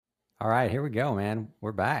All right, here we go, man.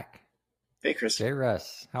 We're back. Hey, Chris.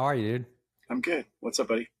 JRuss, how are you, dude? I'm good. What's up,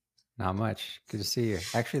 buddy? Not much. Good to see you.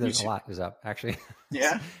 Actually, You there's a too. lot is up. Actually,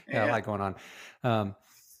 Yeah? yeah, a Yeah. lot going on. Um,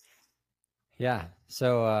 yeah.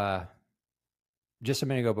 So just a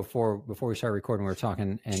minute ago, before we started recording, we were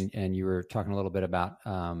talking, and you were talking a little bit about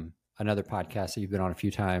another podcast that you've been on a few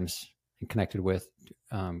times and connected with.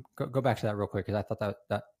 Go back to that real quick because I thought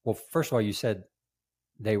that well, first of all, you said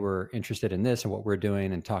they were interested in this and what we're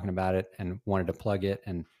doing and talking about it and wanted to plug it,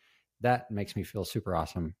 and that makes me feel super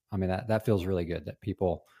awesome. I mean, that feels really good that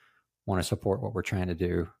people want to support what we're trying to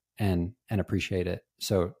do and appreciate it.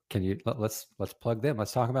 So can you let's plug them.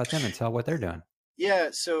 Let's talk about them and tell what they're doing. Yeah.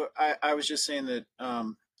 So I was just saying that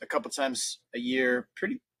a couple times a year,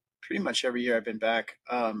 pretty much every year I've been back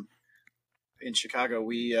in Chicago.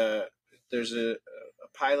 There's a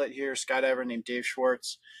pilot here, skydiver named Dave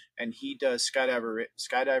Schwartz, and he does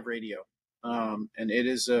skydive radio. And it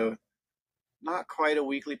is a not quite a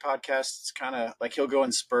weekly podcast. It's kind of like he'll go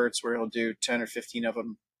in spurts where he'll do 10 or 15 of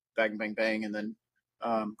them, bang, bang, bang, and then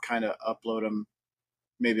kind of upload them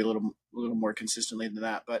maybe a little more consistently than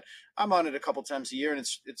that. But I'm on it a couple times a year, and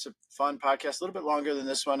it's a fun podcast, a little bit longer than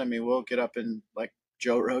this one. I mean, we'll get up in like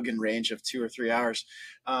Joe Rogan range of 2 or 3 hours,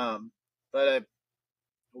 but a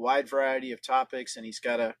wide variety of topics, and he's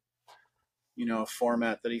got a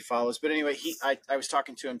format that he follows. But anyway, I was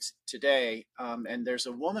talking to him today, and there's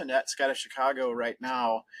a woman at Skydive Chicago right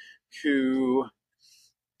now who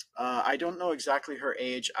I don't know exactly her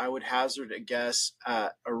age. I would hazard a guess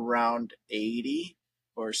at around 80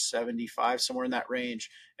 or 75, somewhere in that range.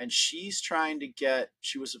 And she's trying to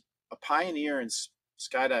she was a pioneer in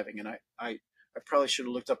skydiving. And I probably should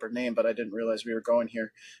have looked up her name, but I didn't realize we were going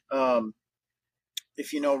here.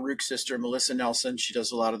 If you know Rook's sister, Melissa Nelson, she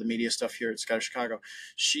does a lot of the media stuff here at Skydive Chicago.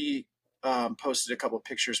 She posted a couple of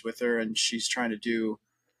pictures with her, and she's trying to do,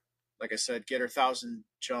 like I said, get her 1,000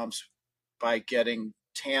 jumps by getting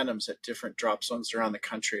tandems at different drop zones around the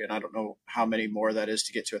country. And I don't know how many more that is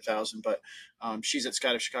to get to 1,000, but she's at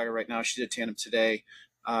Skydive Chicago right now. She did tandem today.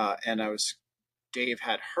 And Dave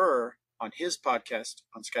had her on his podcast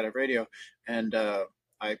on Skydive Radio. And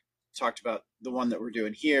I talked about the one that we're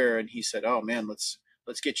doing here. And he said, oh man, let's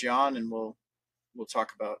get you on, and we'll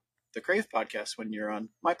talk about the Crave podcast when you're on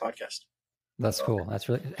my podcast. That's cool. That's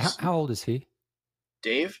really, how old is he?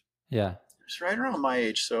 Dave? Yeah. He's right around my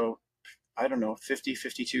age. So I don't know, 50,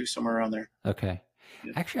 52, somewhere around there. Okay.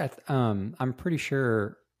 Yeah. Actually, I'm pretty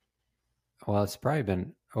sure, well, it's probably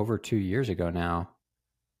been over 2 years ago now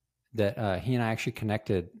that he and I actually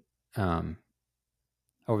connected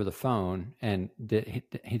over the phone, and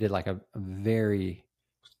he did like a very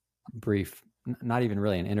brief, not even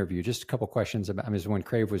really an interview, just a couple questions about, I mean, when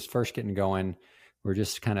Crave was first getting going, we're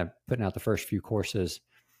just kind of putting out the first few courses.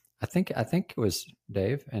 I think it was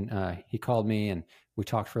Dave, and he called me and we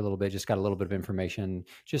talked for a little bit, just got a little bit of information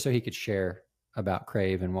just so he could share about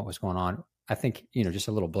Crave and what was going on. I think, just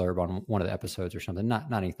a little blurb on one of the episodes or something,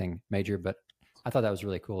 not anything major, but I thought that was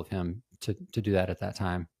really cool of him to do that at that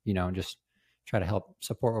time, and just try to help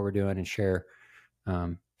support what we're doing and share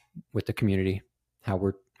with the community how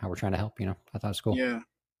we're trying to help. I thought it was cool.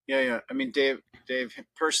 Yeah. I mean, Dave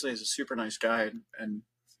personally is a super nice guy and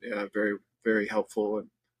very, very helpful.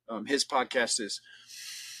 And his podcast is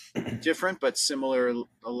different but similar.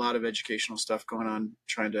 A lot of educational stuff going on,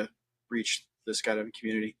 trying to reach the skydiving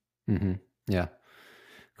community. Mm-hmm. Yeah,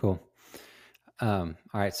 cool. All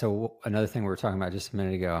right. So another thing we were talking about just a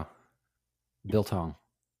minute ago, biltong.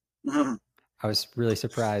 Mm-hmm. I was really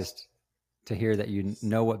surprised to hear that you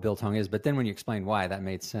know what biltong is, but then when you explained why, that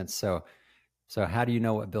made sense. So how do you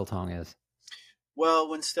know what biltong is? Well,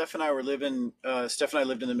 when Steph and I were living, Steph and I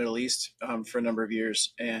lived in the Middle East for a number of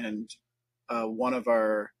years, and one of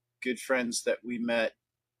our good friends that we met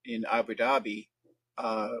in Abu Dhabi,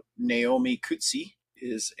 Naomi Kutsi,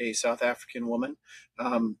 is a South African woman.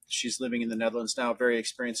 She's living in the Netherlands now, very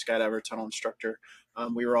experienced skydiver, tunnel instructor.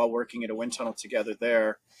 We were all working at a wind tunnel together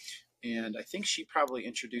there. And I think she probably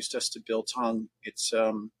introduced us to biltong. It's,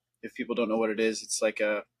 if people don't know what it is, it's like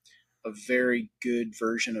a very good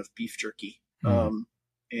version of beef jerky. Mm.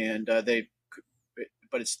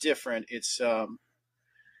 But it's different. It's, I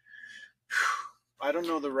don't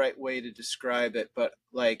know the right way to describe it, but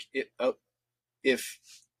like if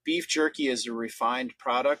beef jerky is a refined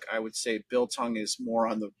product, I would say biltong is more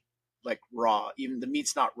on the like raw. Even the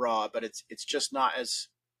meat's not raw, but it's just not as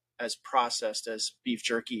processed as beef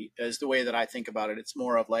jerky as the way that I think about it. It's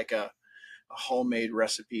more of like a homemade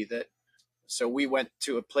recipe so we went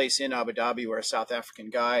to a place in Abu Dhabi where a South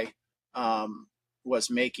African guy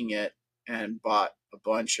was making it and bought a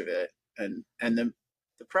bunch of it. And the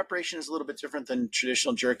the preparation is a little bit different than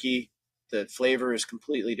traditional jerky. The flavor is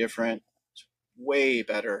completely different. It's way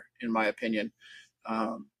better, in my opinion.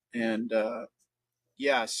 And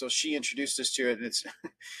yeah, so she introduced us to it, and it's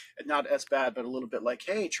not as bad, but a little bit like,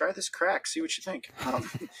 hey, try this crack, see what you think,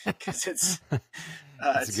 because it's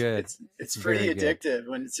good. It's pretty addictive.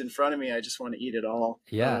 When it's in front of me, I just want to eat it all.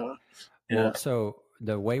 Yeah. Well, so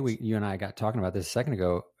the way you and I got talking about this a second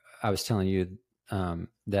ago, I was telling you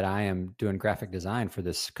that I am doing graphic design for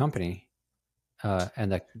this company,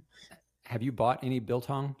 and have you bought any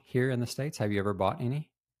biltong here in the States? Have you ever bought any?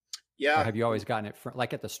 Yeah. Or have you always gotten it from,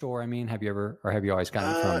 like at the store? I mean, have you always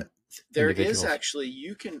gotten it from? There is actually,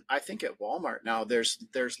 I think at Walmart now, there's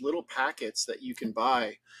little packets that you can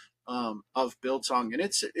buy of biltong, and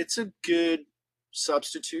it's a good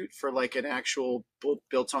substitute for like an actual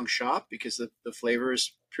biltong shop, because the flavor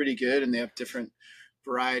is pretty good and they have different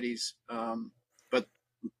varieties. But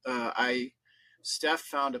Steph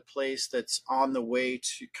found a place that's on the way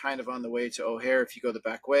to O'Hare, if you go the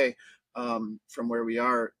back way from where we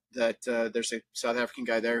are, that there's a South African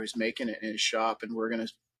guy there who's making it in his shop, and we're going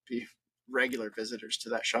to be regular visitors to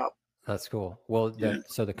that shop. That's cool. Well,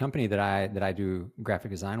 so the company that I do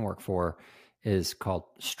graphic design work for is called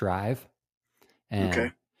Strive.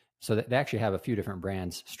 And so they actually have a few different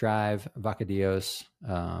brands: Strive, Vacadios,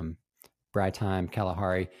 Brightime,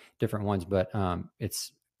 Kalahari, different ones. But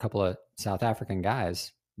it's a couple of South African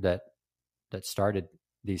guys that started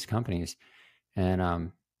these companies.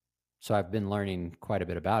 And so I've been learning quite a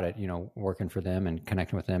bit about it, working for them and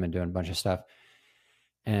connecting with them and doing a bunch of stuff.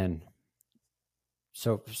 And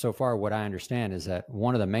so far, what I understand is that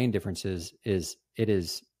one of the main differences is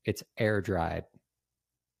it's air dried,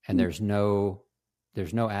 and there's no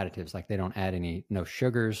additives. Like they don't add no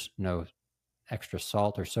sugars, no extra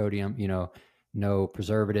salt or sodium, no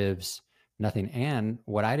preservatives, nothing. And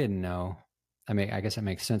what I didn't know, I mean, I guess it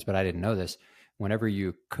makes sense, but I didn't know this. Whenever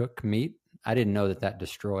you cook meat, I didn't know that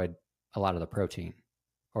destroyed a lot of the protein,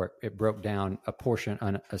 or it broke down a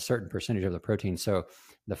certain percentage of the protein. So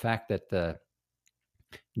the fact that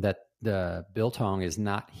the biltong is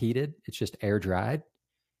not heated, it's just air dried,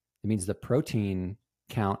 it means the protein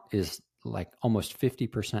count is like almost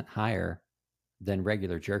 50% higher than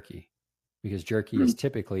regular jerky, because jerky is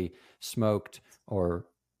typically smoked or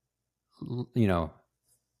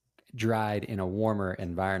dried in a warmer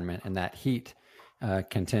environment, and that heat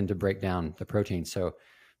can tend to break down the protein. So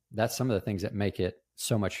that's some of the things that make it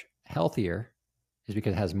so much healthier, is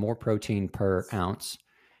because it has more protein per ounce,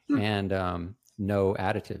 and no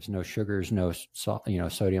additives, no sugars, no salt,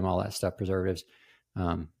 sodium, all that stuff, preservatives.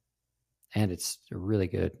 And it's a really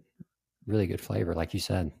good flavor, like you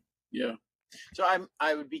said. Yeah. So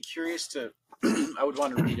I would be curious I would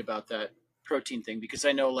want to read about that protein thing, because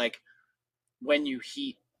I know, like, when you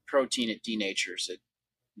heat protein, it denatures it.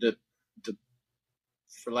 The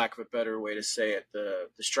for lack of a better way to say it, the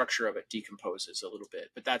structure of it decomposes a little bit.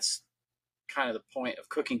 But that's kind of the point of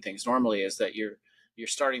cooking things normally, is that you're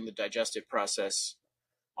starting the digestive process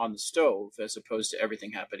on the stove, as opposed to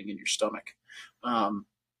everything happening in your stomach.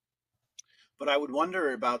 But I would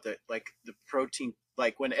wonder about the protein,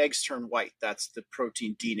 like when eggs turn white, that's the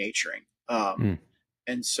protein denaturing.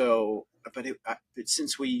 And so, but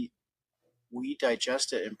since we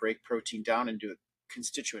digest it and break protein down into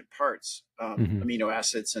constituent parts, amino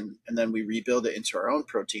acids, and then we rebuild it into our own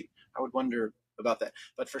protein, I would wonder about that.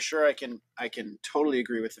 But for sure, I can totally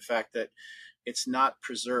agree with the fact that it's not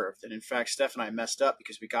preserved. And in fact, Steph and I messed up,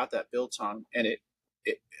 because we got that biltong, and it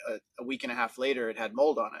a week and a half later, it had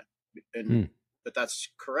mold on it. And but that's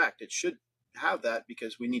correct. It should have that,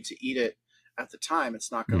 because we need to eat it at the time.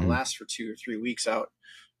 It's not going to last for 2 or 3 weeks out,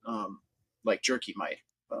 like jerky might,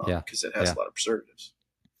 because it has a lot of preservatives.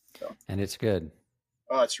 So. And it's good.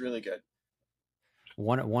 Oh, it's really good.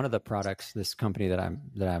 One of the products, this company that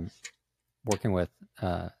I'm working with,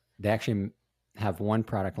 they actually have one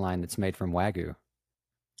product line that's made from Wagyu.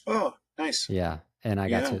 Oh, nice. Yeah, and I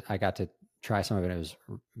got to try some of it. It was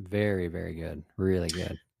very, very good. Really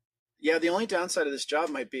good. Yeah, the only downside of this job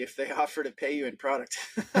might be if they offer to pay you in product.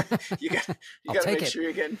 you got to make sure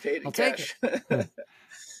you're getting paid in cash.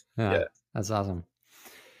 Yeah, that's awesome.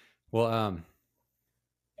 Well,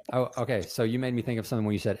 okay. So you made me think of something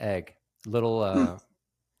when you said egg. Little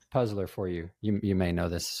puzzler for you. You may know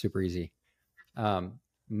this. Super easy.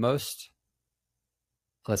 Let's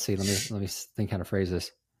see. Let me think how to phrase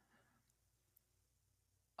this.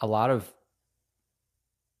 A lot of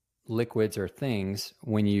liquids or things,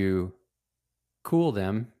 when you cool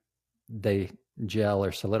them, they gel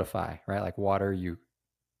or solidify, right? Like water,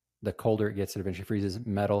 the colder it gets, it eventually freezes.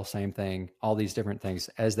 Metal, same thing. All these different things,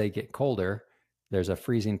 as they get colder, There's a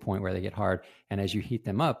freezing point where they get hard. And as you heat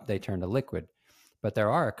them up, they turn to liquid. But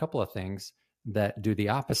there are a couple of things that do the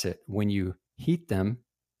opposite. When you heat them,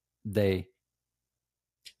 they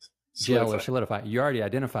gel or solidify. You already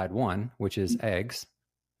identified one, which is eggs.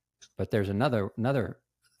 But there's another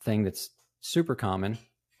thing that's super common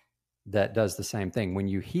that does the same thing. When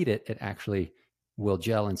you heat it, it actually will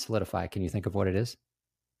gel and solidify. Can you think of what it is?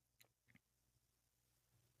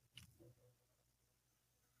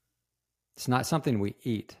 It's not something we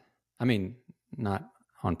eat. I mean, not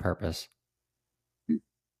on purpose.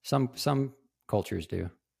 Some cultures do.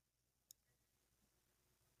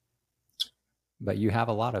 But you have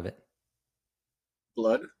a lot of it.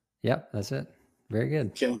 Blood? Yep, that's it. Very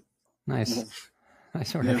good. Okay. Nice.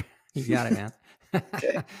 Nice work. Yeah. You got it, man.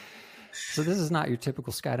 Okay. So this is not your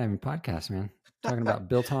typical skydiving podcast, man. Talking about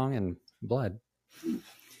biltong and blood.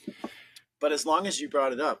 But as long as you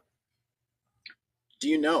brought it up, do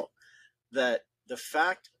you know that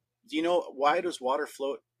why does water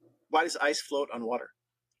float? Why does ice float on water?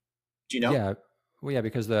 Do you know? Yeah. Well, yeah,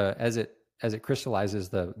 because as it crystallizes,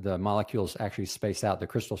 the molecules actually space out the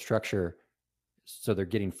crystal structure, so they're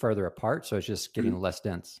getting further apart. So it's just getting less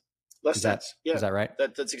dense. Less dense. Yeah. Is that right?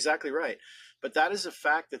 That's exactly right. But that is a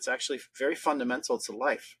fact that's actually very fundamental to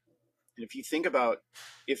life. And if you think about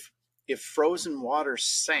if frozen water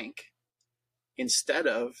sank instead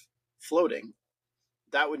of floating,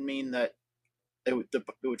 that would mean that it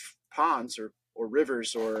would ponds or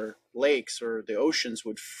rivers or lakes or the oceans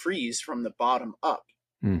would freeze from the bottom up.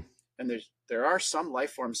 And there are some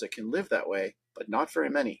life forms that can live that way, but not very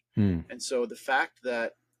many. And so the fact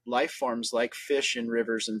that life forms like fish in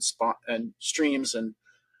rivers and streams and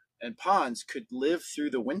ponds could live through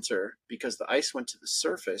the winter because the ice went to the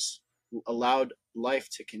surface allowed life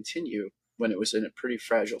to continue when it was in a pretty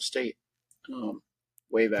fragile state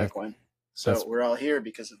way back when. So we're all here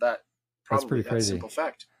because of that. Probably that's pretty crazy. Simple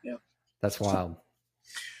fact. Yeah. That's wild.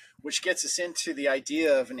 Which gets us into the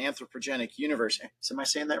idea of an anthropogenic universe. Am I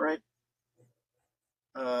saying that right?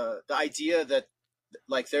 The idea that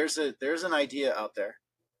like there's an idea out there,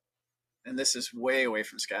 and this is way away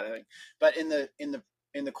from skydiving, but in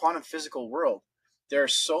the quantum physical world, there are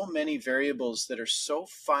so many variables that are so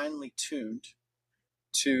finely tuned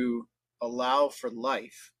to allow for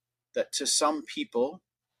life that to some people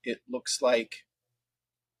it looks like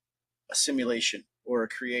a simulation or a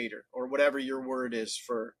creator or whatever your word is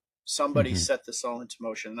for somebody set this all into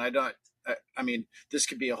motion. And I mean, this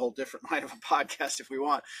could be a whole different line of a podcast if we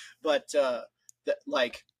want, but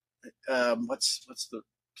what's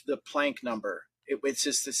the Planck number? It's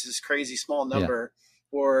just this crazy small number,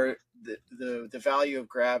 or the value of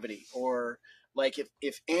gravity, or like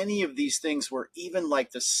if any of these things were even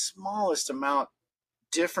like the smallest amount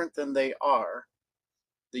different than they are,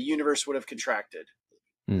 the universe would have contracted.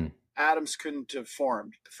 Atoms couldn't have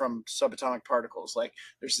formed from subatomic particles. Like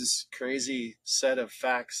there's this crazy set of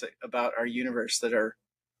facts about our universe that are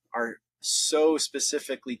so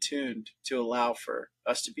specifically tuned to allow for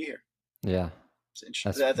us to be here. Yeah. It's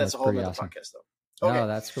interesting. That's a whole other awesome podcast though. Okay. No,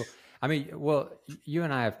 that's cool. I mean, well, you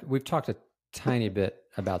and we've talked a tiny bit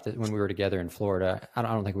about this when we were together in Florida. I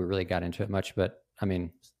don't think we really got into it much, but I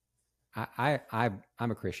mean, I'm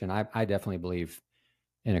a Christian. I definitely believe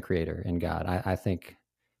in a creator, in God. I think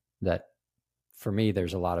that for me,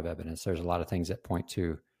 there's a lot of evidence. There's a lot of things that point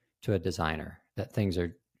to a designer, that things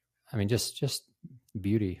are, I mean, just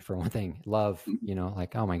beauty for one thing, love,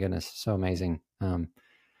 like, oh my goodness, so amazing.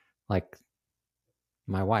 Like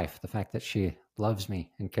my wife, the fact that she loves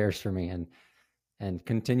me and cares for me and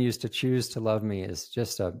continues to choose to love me is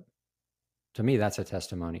just to me, that's a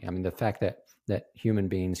testimony. I mean, the fact that human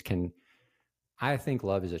beings I think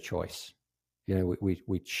love is a choice.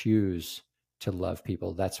 We choose to love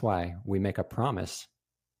people. That's why we make a promise.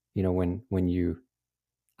 I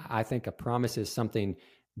think a promise is something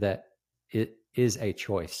that it is a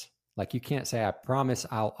choice. Like you can't say, I promise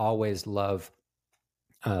I'll always love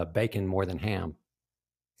bacon more than ham.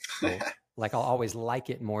 Well, like I'll always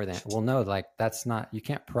like it more than, well, no, like that's not, you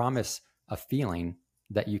can't promise a feeling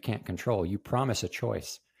that you can't control. You promise a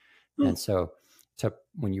choice. And so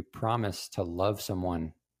when you promise to love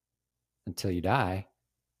someone until you die,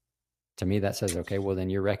 to me, that says, okay, well,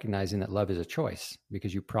 then you're recognizing that love is a choice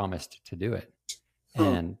because you promised to do it.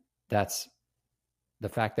 And that's the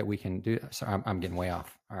fact that we can do. Sorry, I'm getting way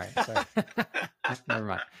off. All right. So never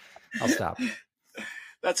mind. I'll stop.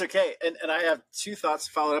 That's okay. And I have two thoughts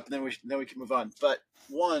to follow up, and then we can move on. But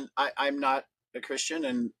one, I'm not a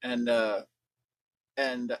Christian, and I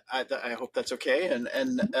hope that's okay.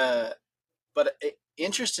 But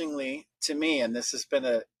interestingly to me, and this has been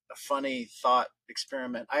a funny thought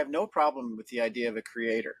experiment, I have no problem with the idea of a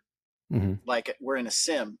creator. like we're in a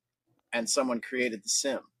sim and someone created the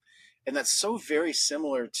sim. And that's so very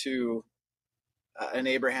similar to an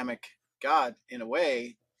Abrahamic God in a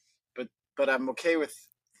way, but I'm okay with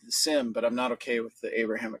the sim, but I'm not okay with the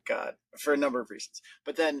Abrahamic God for a number of reasons.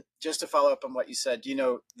 But then just to follow up on what you said, do you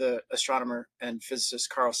know the astronomer and physicist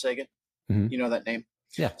Carl Sagan? You know that name?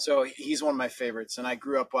 Yeah. So he's one of my favorites, and I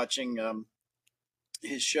grew up watching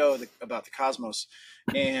his show about the cosmos.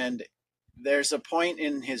 And there's a point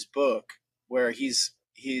in his book where he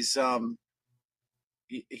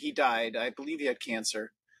died. I believe he had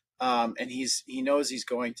cancer, and he knows he's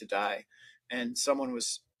going to die. And someone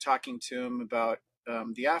was talking to him about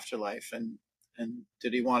the afterlife, and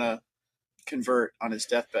did he want to convert on his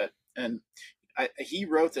deathbed? And he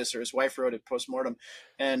wrote this, or his wife wrote it postmortem,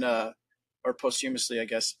 and or posthumously, I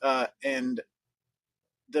guess. And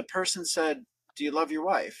the person said, "Do you love your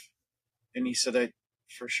wife?" And he said,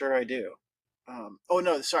 "For sure I do." Oh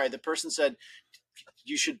no, sorry. The person said,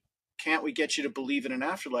 "Can't we get you to believe in an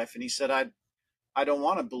afterlife?" And he said, I don't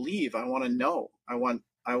want to believe. I want to know. I want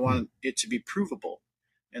it to be provable."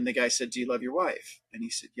 And the guy said, "Do you love your wife?" And he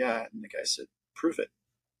said, "Yeah." And the guy said, "Prove it."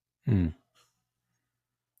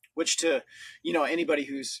 Which, to anybody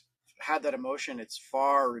who's had that emotion, it's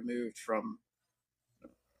far removed from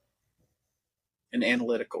an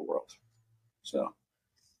analytical world. So,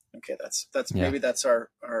 okay, that's maybe that's our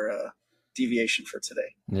deviation for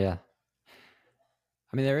today. Yeah.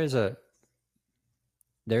 I mean, there is an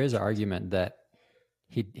argument that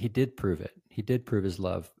he did prove it. He did prove his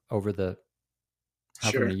love over the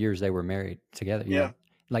however many years they were married together. You know?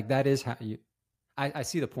 Like that is how you. I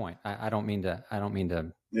see the point. I don't mean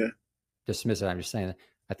to dismiss it. I'm just saying that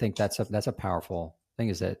I think that's a powerful thing,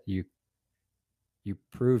 is that you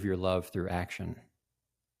prove your love through action.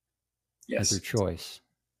 Yes. And through choice.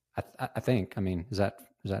 I think. I mean, is that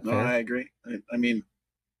fair? No, I agree. I mean,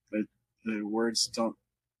 the words don't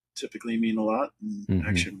typically mean a lot, and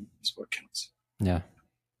action is what counts. Yeah.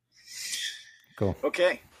 Cool.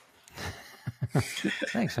 Okay.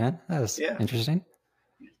 Thanks, man. That was interesting.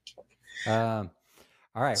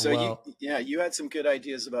 All right. So you had some good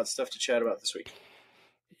ideas about stuff to chat about this week.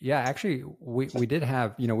 Yeah, actually, we did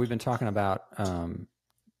have. We've been talking about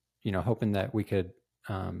hoping that we could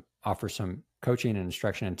offer some coaching and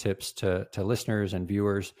instruction and tips to listeners and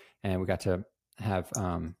viewers, and we got to have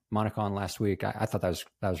Monica on last week. I thought that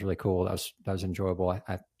was really cool. That was enjoyable.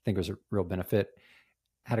 I think it was a real benefit.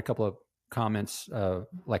 Had a couple of comments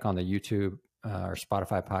like on the YouTube or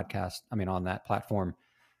Spotify podcast. I mean, on that platform,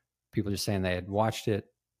 people just saying they had watched it,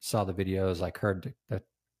 saw the videos, like heard the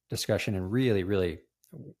discussion, and really, really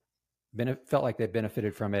felt like they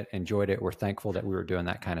benefited from it, enjoyed it. We're thankful that we were doing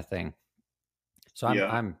that kind of thing. So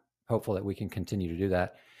I'm hopeful that we can continue to do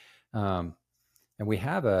that. And we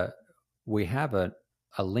have a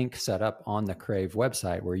link set up on the Crave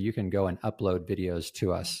website where you can go and upload videos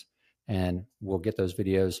to us, and we'll get those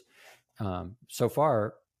videos. So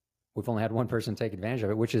far, we've only had one person take advantage of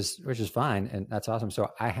it, which is fine, and that's awesome. So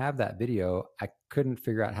I have that video. I couldn't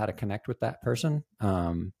figure out how to connect with that person.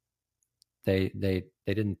 They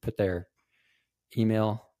didn't put their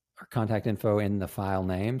email or contact info in the file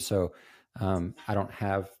name, so I don't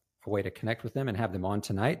have a way to connect with them and have them on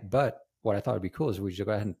tonight. But what I thought would be cool is we should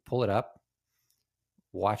go ahead and pull it up,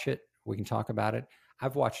 watch it. We can talk about it.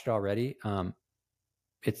 I've watched it already.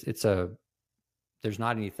 There's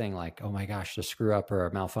not anything like, oh my gosh, the screw up or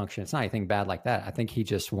a malfunction. It's not anything bad like that. I think he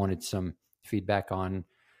just wanted some feedback on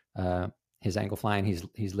his angle flying.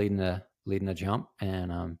 He's leading the jump,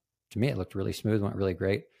 and to me it looked really smooth, went really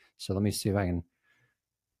great. So let me see if I can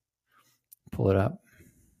pull it up.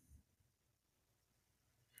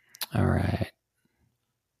 All right.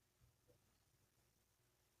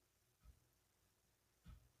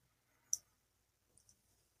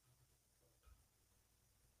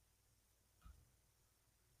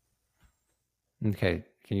 Okay.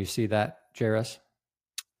 Can you see that, JRuss?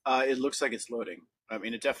 It looks like it's loading. I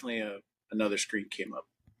mean, it definitely another screen came up.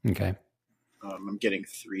 Okay. I'm getting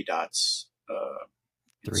 3 dots.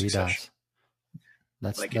 3 dots.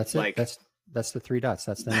 That's it. That's the 3 dots.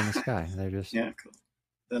 That's them in the sky. They're just cool.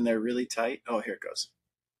 Then they're really tight. Oh, here it goes.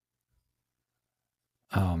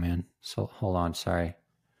 Oh man. So hold on. Sorry.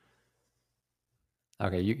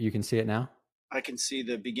 Okay, you can see it now. I can see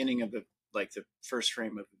the beginning of the first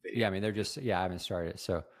frame of the video. Yeah, I mean they're just I haven't started it.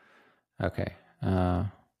 So okay.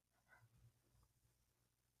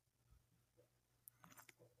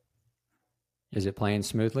 Is it playing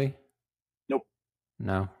smoothly? Nope.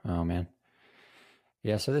 No? Oh man.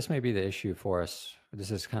 Yeah, so this may be the issue for us.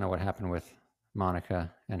 This is kind of what happened with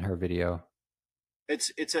Monica and her video.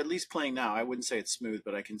 It's at least playing now. I wouldn't say it's smooth,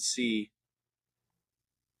 but I can see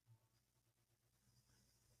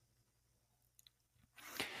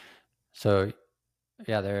So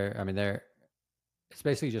yeah, it's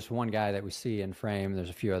basically just one guy that we see in frame.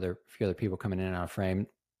 There's a few other people coming in and out of frame.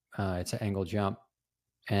 It's an angle jump.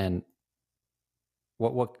 And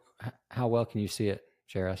how well can you see it,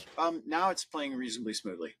 JRuss? Now it's playing reasonably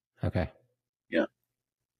smoothly. Okay. Yeah.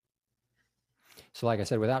 So like I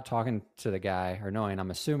said, without talking to the guy or knowing,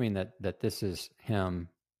 I'm assuming that this is him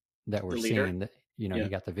that we're seeing, that, you know, he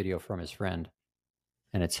got the video from his friend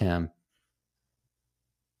and it's him.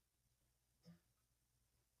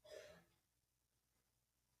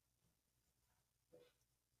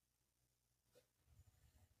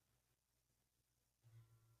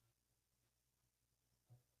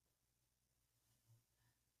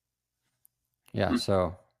 Yeah.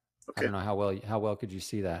 So I don't know how well could you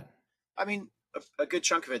see that? I mean, a good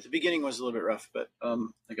chunk of it. The beginning was a little bit rough, but I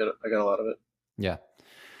got a lot of it. Yeah.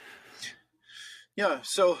 Yeah.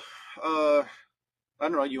 So I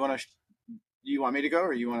don't know. You want me to go,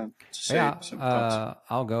 or you want to say some thoughts?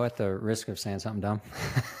 I'll go at the risk of saying something dumb.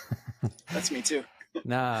 That's me too.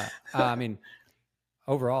 Nah, I mean,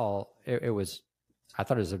 overall, it was. I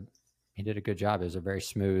thought he did a good job. It was a very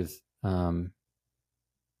smooth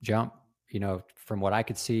jump. You know, from what I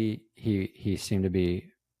could see, he seemed to be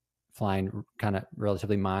flying kind of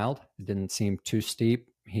relatively mild. It didn't seem too steep.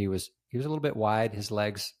 He was a little bit wide. His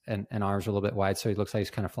legs and arms were a little bit wide, so he looks like he's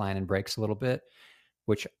kind of flying in breaks a little bit,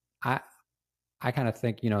 which I kind of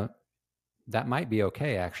think, you know, that might be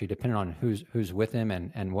okay, actually, depending on who's with him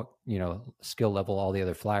and what, you know, skill level all the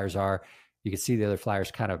other flyers are. You can see the other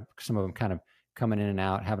flyers some of them kind of coming in and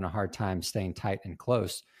out, having a hard time staying tight and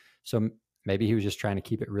close. So maybe he was just trying to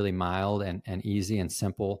keep it really mild and easy and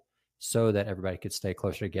simple so that everybody could stay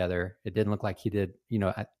closer together. It didn't look like he did, you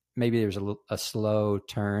know, maybe there was a slow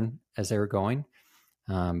turn as they were going.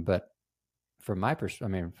 But from my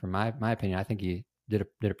opinion, I think he did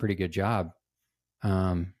a pretty good job.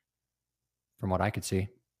 From what I could see.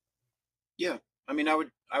 Yeah, I mean, I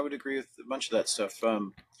would agree with a bunch of that stuff.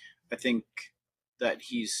 I think that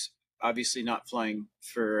he's obviously not flying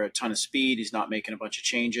for a ton of speed. He's not making a bunch of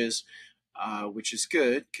changes, which is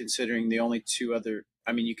good considering the only two other.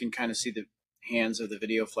 I mean, you can kind of see the hands of the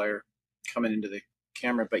video flyer coming into the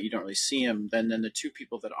camera, but you don't really see him. Then the two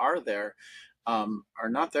people that are there are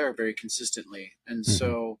not there very consistently, and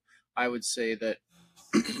so I would say that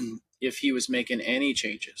if he was making any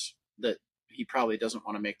changes, that he probably doesn't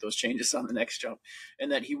want to make those changes on the next jump,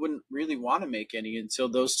 and that he wouldn't really want to make any until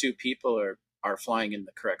those two people are flying in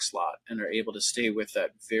the correct slot and are able to stay with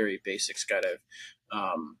that very basic skydive.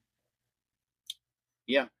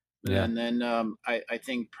 Yeah. And then I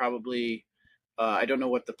think probably I don't know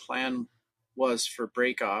what the plan was for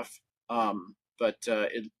break off, but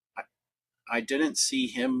I didn't see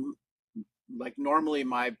him. Like normally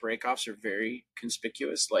my breakoffs are very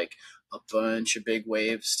conspicuous, like a bunch of big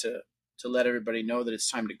waves to let everybody know that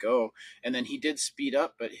it's time to go. And then he did speed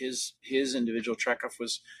up, but his individual track off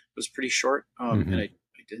was pretty short. And I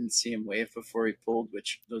didn't see him wave before he pulled,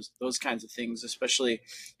 which those kinds of things, especially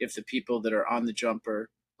if the people that are on the jump are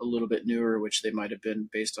a little bit newer, which they might have been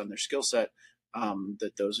based on their skill set,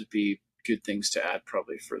 that those would be good things to add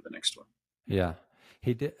probably for the next one. Yeah,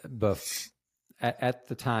 he did. But at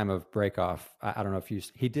the time of break off, I don't know if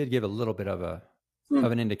he did give a little bit of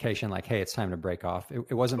an indication, like, hey, it's time to break off.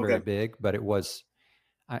 It wasn't very big, but it was.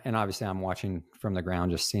 And obviously, I'm watching from the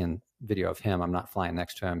ground, just seeing video of him. I'm not flying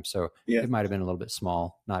next to him, so it might have been a little bit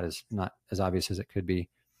small, not as obvious as it could be.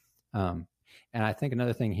 And I think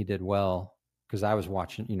another thing he did well, because I was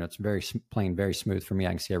watching, you know, it's playing very smooth for me. I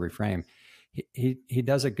can see every frame. He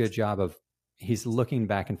does a good job of. He's looking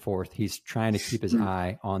back and forth. He's trying to keep his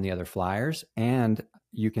eye on the other flyers, and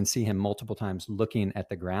you can see him multiple times looking at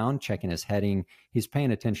the ground, checking his heading. He's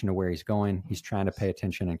paying attention to where he's going. He's trying to pay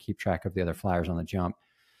attention and keep track of the other flyers on the jump.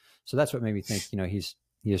 So that's what made me think, you know, he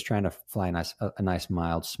is trying to fly a nice,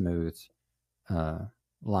 mild, smooth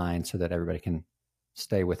line so that everybody can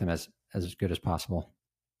stay with him as good as possible.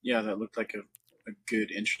 Yeah, that looked like a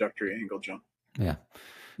good introductory angle jump. Yeah.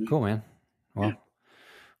 Cool, man. Well,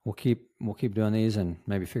 we'll keep doing these and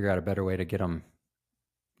maybe figure out a better way to get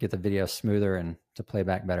the video smoother and to play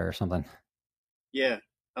back better or something. Yeah.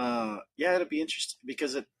 It'll be interesting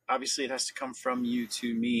because obviously it has to come from you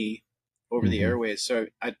to me over the airways. So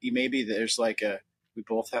maybe there's like we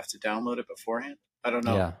both have to download it beforehand. I don't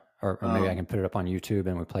know. Yeah. Or maybe I can put it up on YouTube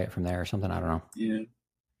and we play it from there or something. I don't know.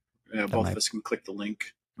 Yeah. Both of us can click the link.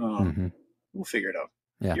 We'll figure it out.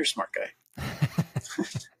 Yeah. You're a smart guy.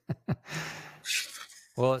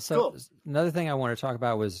 Well, so cool. Another thing I want to talk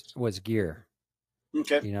about was gear.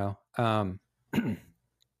 Okay. You know, I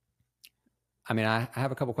mean, I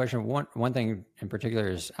have a couple questions. One thing in particular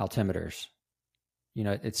is altimeters.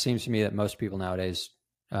 it seems to me that most people nowadays,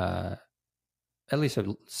 at least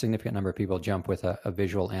a significant number of people, jump with a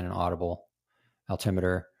visual and an audible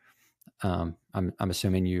altimeter. I'm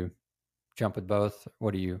assuming you jump with both.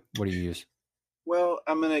 What do you use? Well,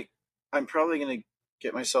 I'm probably gonna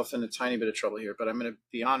get myself in a tiny bit of trouble here, but I'm gonna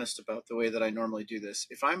be honest about the way that I normally do this.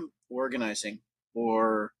 If I'm organizing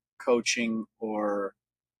or coaching or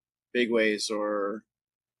big ways or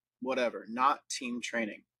whatever, not team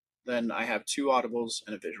training, then I have two audibles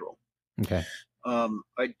and a visual. Okay.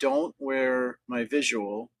 I don't wear my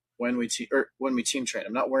visual when we team train.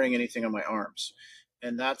 I'm not wearing anything on my arms,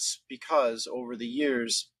 and that's because over the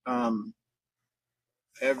years,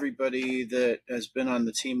 everybody that has been on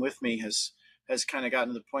the team with me has kind of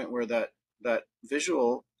gotten to the point where that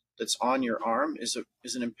visual that's on your arm is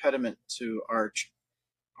an impediment to our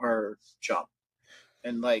jump,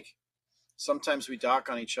 and like sometimes we dock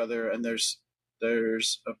on each other, and there's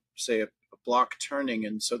a block turning,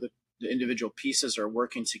 and so the individual pieces are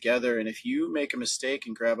working together, and if you make a mistake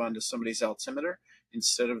and grab onto somebody's altimeter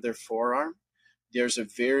instead of their forearm, there's a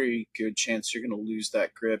very good chance you're going to lose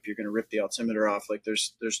that grip. You're going to rip the altimeter off. Like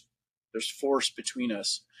there's force between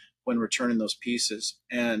us when we're turning those pieces.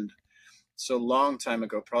 And so long time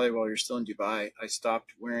ago, probably while you're still in Dubai, I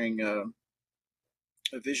stopped wearing a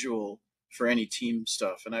visual for any team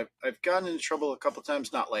stuff. And I've gotten into trouble a couple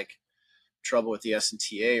times, not like trouble with the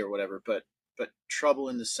SNTA or whatever, but trouble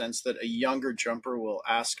in the sense that a younger jumper will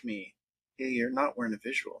ask me, "Hey, you're not wearing a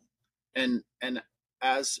visual," and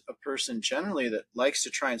as a person generally that likes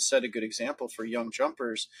to try and set a good example for young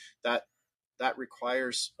jumpers, that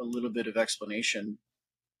requires a little bit of explanation,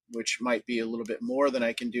 which might be a little bit more than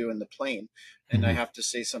I can do in the plane. And I have to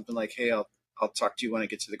say something like, "Hey, I'll talk to you when I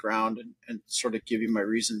get to the ground," and sort of give you my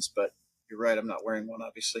reasons. But you're right, I'm not wearing one,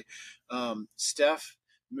 obviously. Steph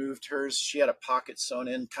moved hers. She had a pocket sewn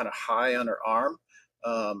in kind of high on her arm.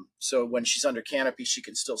 So when she's under canopy, she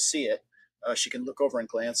can still see it. She can look over and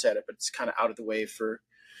glance at it, but it's kind of out of the way for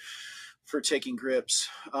taking grips.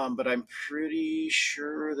 But I'm pretty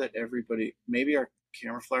sure that everybody, maybe our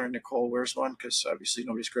camera flyer Nicole wears one, because obviously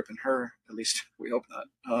nobody's gripping her. At least we hope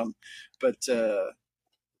not. But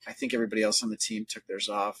I think everybody else on the team took theirs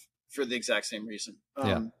off for the exact same reason.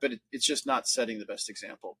 But it's just not setting the best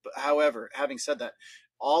example. But however, having said that,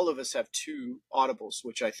 all of us have two audibles,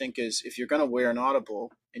 which I think is, if you're going to wear an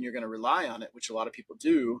audible and you're going to rely on it, which a lot of people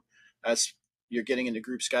do, as you're getting into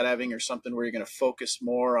group skydiving or something where you're going to focus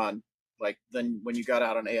more on, like, than when you got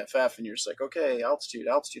out on AFF and you're just like, okay, altitude,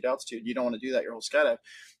 altitude, altitude. You don't want to do that your whole skydive,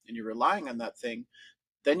 and you're relying on that thing.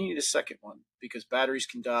 Then you need a second one, because batteries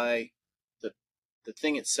can die. The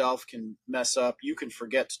thing itself can mess up. You can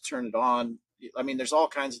forget to turn it on. I mean, there's all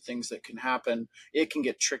kinds of things that can happen. It can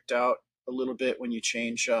get tricked out a little bit when you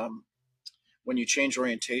change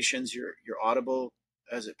orientations. Your audible,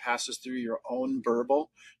 as it passes through your own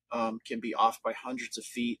burble, can be off by hundreds of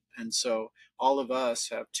feet. And so all of us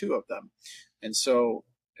have two of them. And so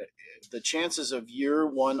the chances of your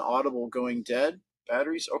one audible going dead,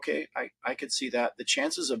 batteries, okay, I could see that. The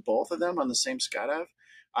chances of both of them on the same skydive,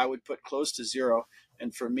 I would put close to zero.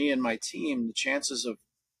 And for me and my team, the chances of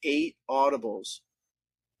 8 audibles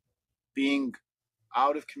being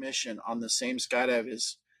out of commission on the same skydive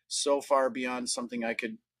is so far beyond something I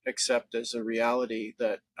could accept as a reality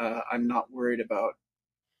that I'm not worried about.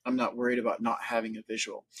 I'm not worried about not having a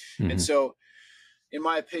visual. And so, in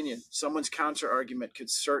my opinion, someone's counter argument could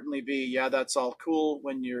certainly be, yeah, that's all cool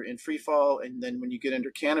when you're in free fall, and then when you get under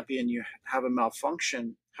canopy and you have a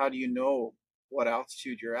malfunction, how do you know what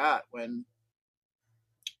altitude you're at when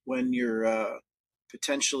you're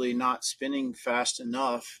potentially not spinning fast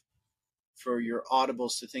enough for your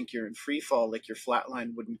audibles to think you're in free fall? Like, your flat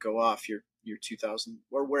line wouldn't go off your 2000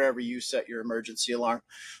 or wherever you set your emergency alarm.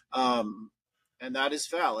 And that is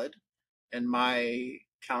valid. And my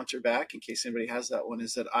counter back, in case anybody has that one,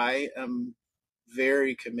 is that I am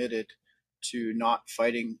very committed to not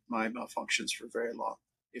fighting my malfunctions for very long.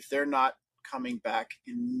 If they're not coming back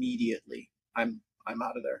immediately, I'm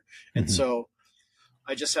out of there. And so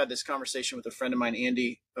I just had this conversation with a friend of mine,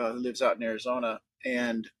 Andy, who lives out in Arizona,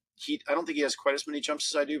 and I don't think he has quite as many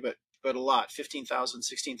jumps as I do, but a lot, 15,000,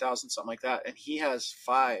 16,000, something like that. And he has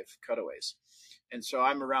 5 cutaways. And so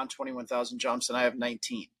I'm around 21,000 jumps and I have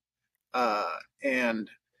 19. And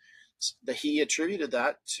he attributed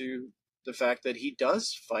that to the fact that he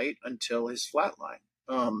does fight until his flat line,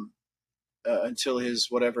 until his,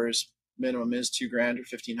 whatever his minimum is, $2,000 or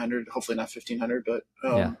 1,500, hopefully not 1,500, but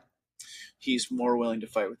he's more willing to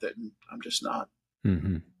fight with it. And I'm just not.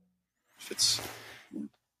 If it's,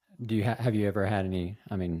 have you ever had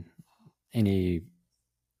any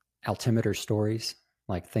altimeter stories,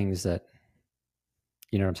 like things that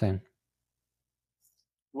You know what I'm saying?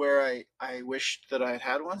 Where I wished that I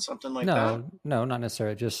had one, something like that. No, no, not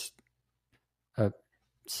necessarily. Just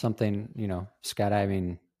something,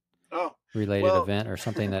 skydiving Oh, related well, event or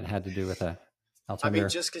something that had to do with a I mean, altimeter.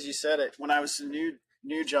 just because you said it, when I was a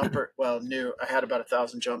new jumper, well, new, I had about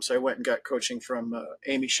 1,000 jumps. So I went and got coaching from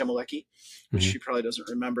Amy Shimalecki, which Hmm. she probably doesn't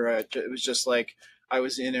remember. It was just like I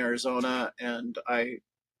was in Arizona, and I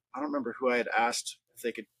don't remember who I had asked if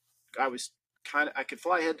they could. I was I could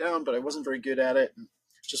fly head down, but I wasn't very good at it, and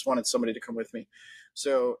just wanted somebody to come with me.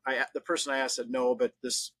 So the person I asked said no, but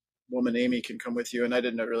this woman Amy can come with you, and I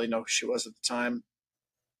didn't really know who she was at the time.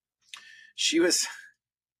 She was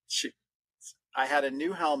she I had a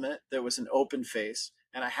new helmet that was an open face,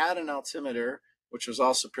 and I had an altimeter, which was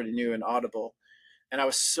also pretty new and audible. And I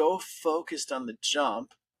was so focused on the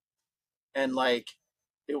jump, and like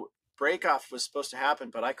it break off was supposed to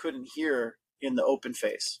happen, but I couldn't hear in the open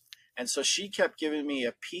face. And so she kept giving me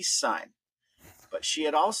a peace sign, but she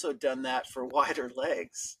had also done that for wider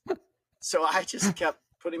legs. So I just kept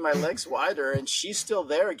putting my legs wider, and she's still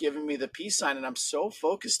there giving me the peace sign, and I'm so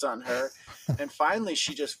focused on her. And finally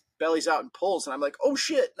she just bellies out and pulls, and I'm like, oh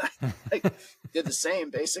shit. And I did the same,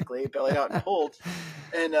 basically, bellied out and pulled.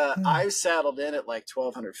 And I settled in at like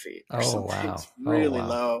 1,200 feet or Oh something wow! Oh really wow!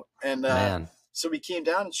 low. And Man, so we came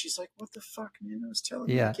down, and she's like, what the fuck, man? I was telling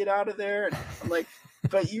you to yeah. get out of there. And I'm like,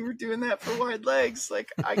 but you were doing that for wide legs. Like,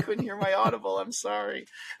 I couldn't hear my audible. I'm sorry.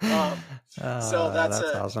 So That's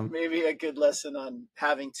awesome. maybe a good lesson on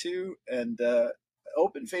having two. And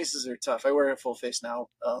open faces are tough. I wear a full face now,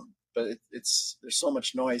 but it's there's so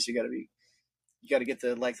much noise. You got to get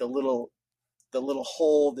the little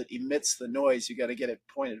hole that emits the noise. You got to get it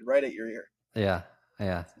pointed right at your ear. Yeah,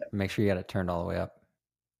 yeah. Make sure you got it turned all the way up.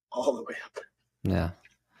 All the way up. Yeah.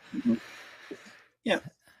 Mm-hmm. Yeah.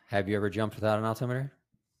 Have you ever jumped without an altimeter?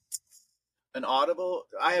 An audible.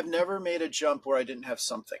 I have never made a jump where I didn't have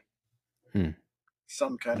something.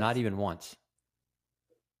 Some kind Not of. even once.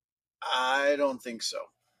 I don't think so.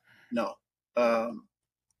 No. No.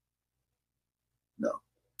 Do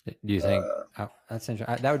you think that's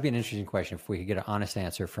interesting? That would be an interesting question if we could get an honest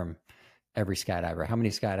answer from every skydiver. How many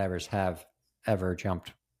skydivers have ever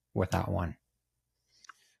jumped without one?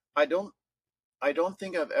 I don't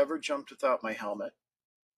think I've ever jumped without my helmet,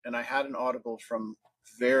 and I had an audible from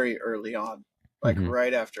very early on, like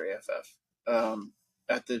right after AFF,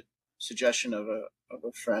 at the suggestion of a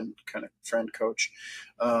friend, kind of friend coach,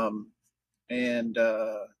 and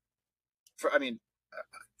I mean,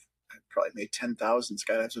 I probably made 10,000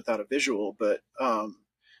 skydives without a visual, but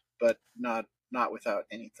not without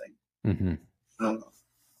anything.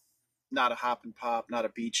 Not a hop and pop, not a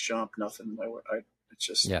beach jump, nothing. It's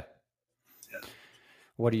just yeah.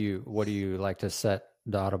 What do you like to set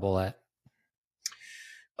the audible at?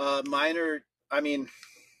 Mine are. I mean,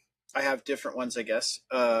 I have different ones, I guess.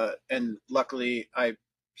 And luckily,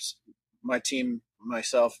 my team,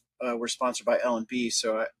 myself, we're sponsored by L&B,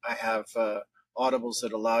 so I have audibles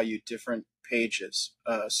that allow you different pages.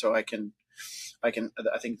 So I think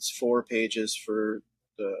it's 4 pages for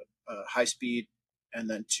the high speed, and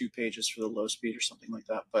then 2 pages for the low speed, or something like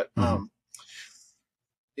that. But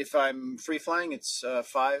if I'm free flying, it's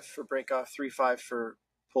 5 for break off, 3.5 for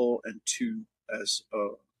pull, and 2 as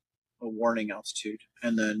a warning altitude.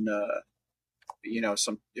 And then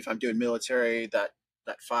if I'm doing military, that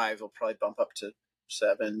 5 will probably bump up to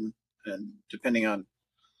 7, and depending on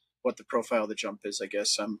what the profile of the jump is, I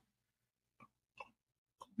guess I'm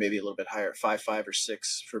maybe a little bit higher, 5.5 or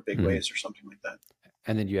 6 for big waves or something like that.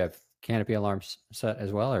 And then you have canopy alarms set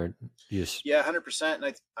as well, or you just 100%.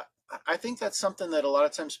 And I think that's something that a lot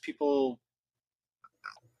of times people,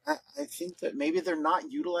 I think that maybe they're not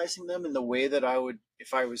utilizing them in the way that I would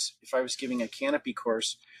if I was giving a canopy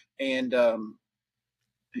course. And I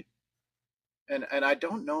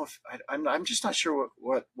don't know if I'm just not sure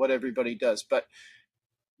what everybody does, but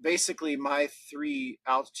basically my 3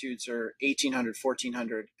 altitudes are 1,800,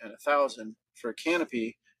 1,400, and 1,000 for a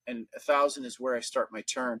canopy, and 1,000 is where I start my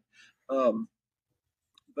turn.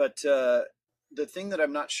 But the thing that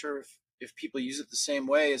I'm not sure if people use it the same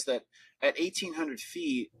way is that at 1,800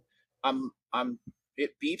 feet,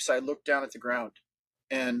 it beeps. I look down at the ground,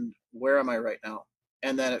 and where am I right now?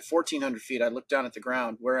 And then at 1,400 feet, I look down at the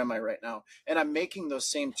ground. Where am I right now? And I'm making those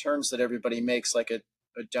same turns that everybody makes, like a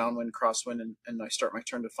downwind, crosswind, and I start my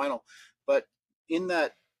turn to final. But in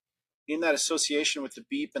that association with the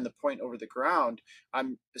beep and the point over the ground,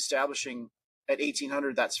 I'm establishing at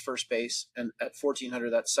 1,800 that's first base, and at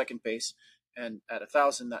 1,400 that's second base, and at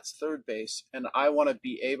 1,000 that's third base. And I want to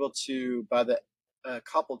be able to, by the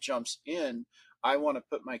couple jumps in, I want to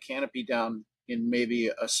put my canopy down in maybe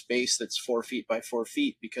a space that's 4 feet by 4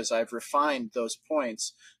 feet, because I've refined those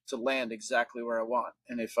points to land exactly where I want.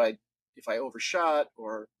 And if I overshot,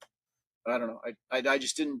 or I don't know, I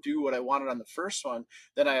just didn't do what I wanted on the first one,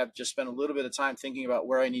 then I have just spent a little bit of time thinking about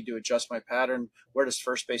where I need to adjust my pattern. Where does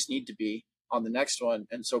first base need to be on the next one?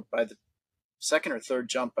 And so by the second or third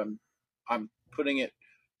jump, I'm putting it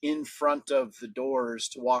in front of the doors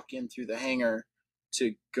to walk in through the hangar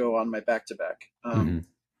to go on my back-to-back,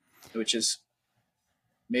 which is,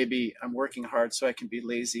 maybe I'm working hard so I can be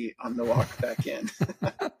lazy on the walk back in.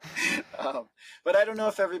 But I don't know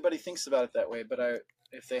if everybody thinks about it that way. But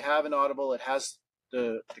if they have an audible, it has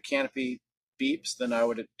the Canopy beeps, then I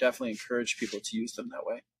would definitely encourage people to use them that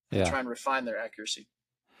way and try and refine their accuracy.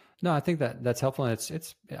 No, I think that's helpful. And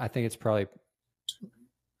I think it's probably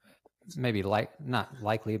maybe not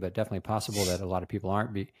likely, but definitely possible that a lot of people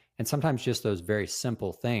aren't. And sometimes just those very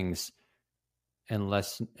simple things,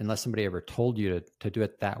 unless somebody ever told you to do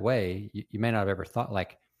it that way, you may not have ever thought,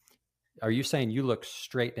 like, are you saying you look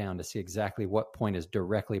straight down to see exactly what point is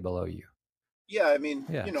directly below you? Yeah. I mean,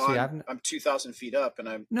 I'm 2,000 feet up, and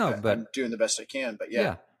I'm doing the best I can, but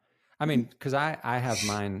yeah. I mean, cause I have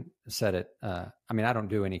mine set at, I mean, I don't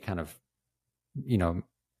do any kind of,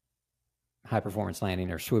 high performance landing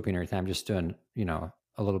or swooping or anything. I'm just doing,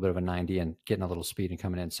 a little bit of a 90 and getting a little speed and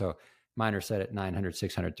coming in. So mine are set at 900,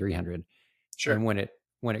 600, 300. Sure. And when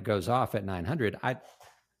it goes off at 900,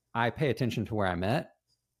 I pay attention to where I'm at,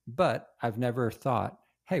 but I've never thought,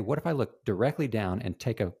 hey, what if I look directly down and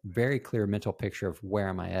take a very clear mental picture of where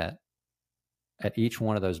am I at each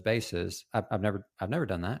one of those bases? I've never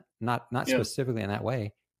done that. Not specifically in that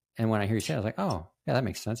way. And when I hear you say it, I was like, oh yeah, that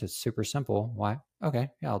makes sense. It's super simple. Why? Okay.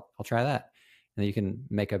 Yeah, I'll try that. And then you can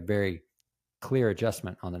make a very clear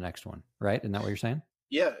adjustment on the next one. Right. Isn't that what you're saying?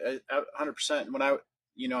 Yeah, 100%.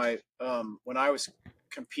 When I was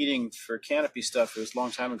competing for Canopy stuff, it was a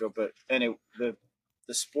long time ago, but the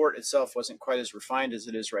sport itself wasn't quite as refined as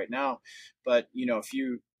it is right now. But if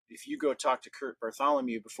you go talk to Kurt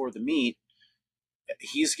Bartholomew before the meet,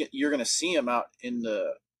 you're going to see him out in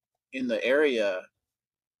the area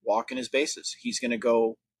walking his bases. He's going to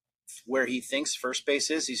go where he thinks first base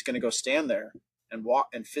is. He's going to go stand there and walk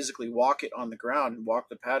and physically walk it on the ground and walk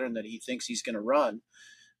the pattern that he thinks he's going to run,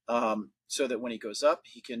 so that when he goes up,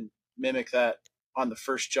 he can mimic that on the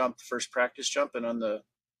first jump, the first practice jump, and on the,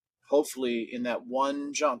 hopefully in that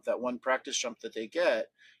one jump, that one practice jump that they get,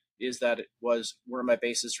 is that it was, were my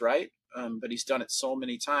bases right? But he's done it so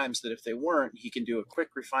many times that if they weren't, he can do a quick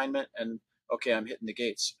refinement and, okay, I'm hitting the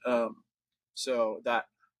gates. So that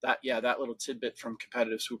little tidbit from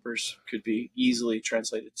competitive swoopers could be easily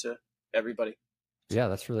translated to everybody. Yeah,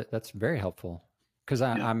 that's very helpful, because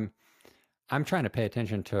I'm trying to pay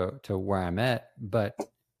attention to where I'm at, but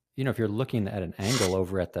if you're looking at an angle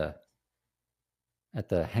over at the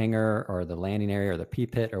hangar or the landing area or the P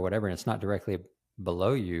pit or whatever, and it's not directly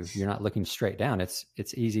below you, you're not looking straight down. It's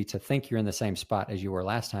easy to think you're in the same spot as you were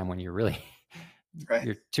last time, when you're really right.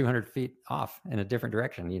 You're 200 feet off in a different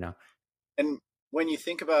direction, And when you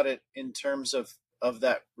think about it in terms of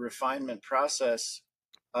that refinement process,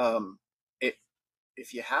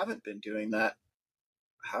 if you haven't been doing that,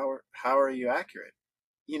 how are you accurate?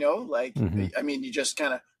 I mean, you just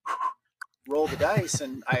kind of roll the dice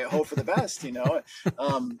and I hope for the best,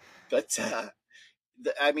 but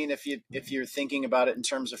I mean, if you're thinking about it in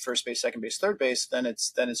terms of first base, second base, third base, then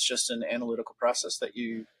it's just an analytical process that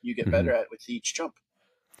you get better at with each jump.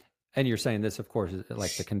 And you're saying this, of course, is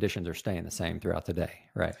like the conditions are staying the same throughout the day,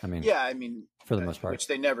 right? I mean, for the most part, which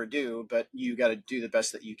they never do, but you got to do the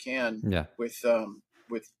best that you can with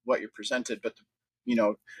what you're presented. But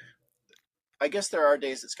I guess there are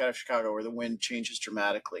days at Sky of Chicago where the wind changes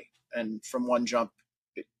dramatically, and from one jump,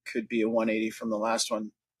 it could be a 180 from the last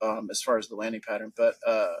one, as far as the landing pattern. But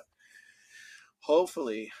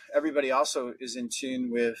hopefully, everybody also is in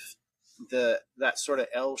tune with that sort of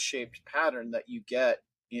L-shaped pattern that you get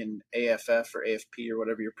in AFF or AFP or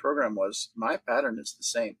whatever your program was. My pattern is the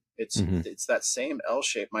same. It's that same L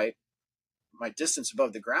shape. My distance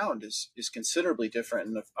above the ground is considerably different,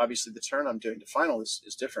 and obviously the turn I'm doing to final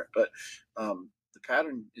is different. But the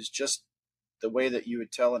pattern is just the way that you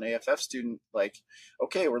would tell an AFF student, like,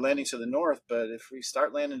 okay, we're landing to the north, but if we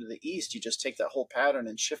start landing to the east, you just take that whole pattern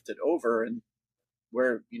and shift it over, and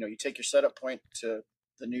where you take your setup point to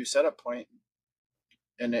the new setup point,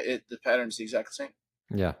 and the pattern is the exact same.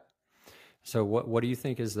 Yeah. So what do you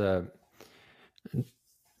think is maybe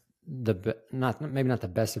not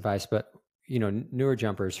the best advice, but newer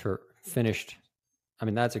jumpers for finished? I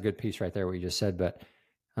mean, that's a good piece right there, what you just said, but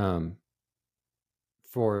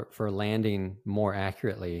for landing more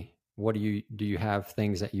accurately, what do you have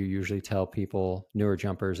things that you usually tell people, newer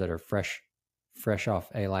jumpers that are fresh off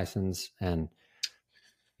a license, and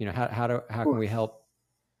how can we help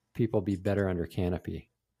people be better under Canopy?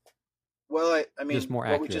 Well, I Just mean, more what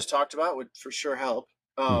we accurate. just talked about would for sure help.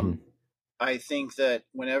 Mm-hmm. I think that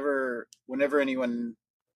whenever anyone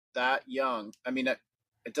that young, I mean, it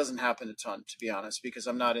doesn't happen a ton, to be honest, because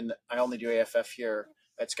I only do AFF here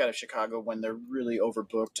at Skydive Chicago when they're really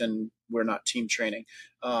overbooked and we're not team training.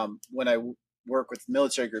 When I work with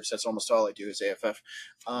military groups, that's almost all I do is AFF.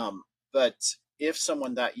 But if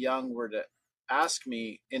someone that young were to ask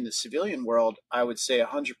me in the civilian world, I would say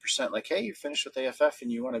 100% like, hey, you finished with AFF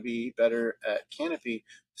and you want to be better at Canopy,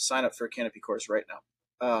 sign up for a Canopy course right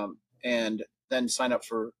now. And then sign up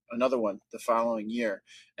for another one the following year.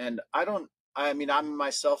 And I'm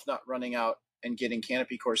myself not running out and getting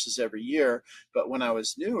Canopy courses every year. But when I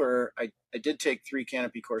was newer, I did take 3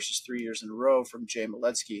 Canopy courses 3 years in a row from Jay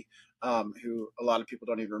Maletsky, who a lot of people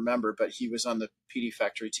don't even remember, but he was on the PD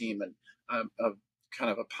Factory team and a kind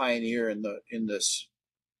of a pioneer in the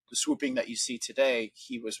swooping that you see today.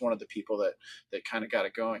 He was one of the people that kind of got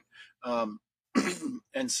it going.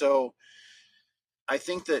 And so I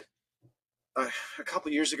think that a couple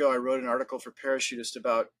of years ago, I wrote an article for Parachutist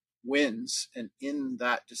about wins. And in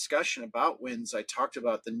that discussion about wins, I talked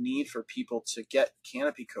about the need for people to get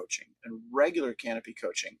Canopy coaching and regular Canopy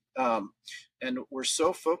coaching. And we're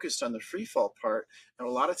so focused on the free fall part. And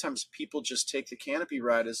a lot of times people just take the Canopy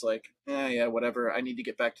ride as like, yeah, whatever. I need to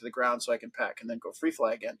get back to the ground so I can pack and then go free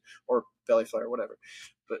fly again or belly fly or whatever.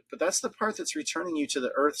 But that's the part that's returning you to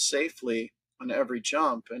the earth safely on every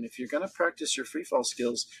jump. And if you're going to practice your free fall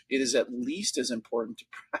skills, it is at least as important to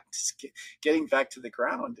practice getting back to the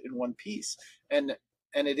ground in one piece. And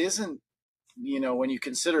it isn't, when you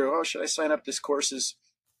consider, oh, should I sign up? This course is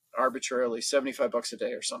arbitrarily $75 a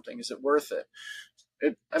day or something. Is it worth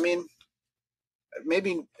it? I mean,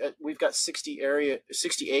 maybe we've got 60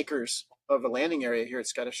 acres of a landing area here at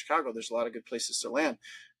Skydive Chicago. There's a lot of good places to land,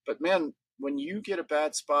 but man, when you get a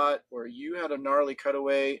bad spot or you had a gnarly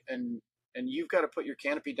cutaway and you've got to put your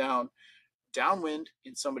canopy downwind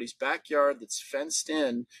in somebody's backyard that's fenced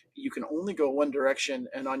in, you can only go one direction,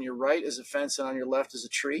 and on your right is a fence and on your left is a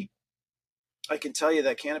tree. I can tell you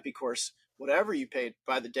that canopy course, whatever you paid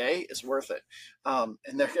by the day, is worth it. And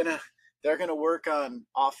they're gonna work on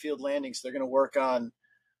off-field landings. They're gonna work on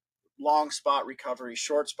long spot recovery,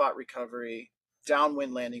 short spot recovery,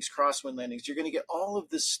 downwind landings, crosswind landings. You're gonna get all of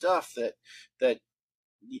this stuff that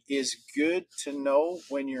is good to know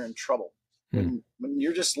when you're in trouble. When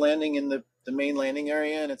you're just landing in the main landing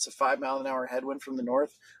area and it's a 5 mile an hour headwind from the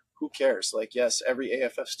north, who cares? Like, yes, every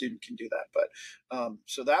AFF student can do that. But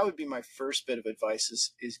so that would be my first bit of advice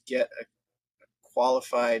is get a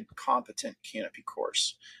qualified, competent canopy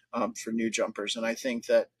course for new jumpers. And I think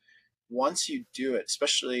that once you do it,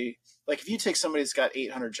 especially like if you take somebody that's got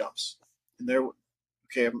 800 jumps and they're,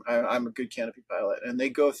 okay, I'm a good canopy pilot, and they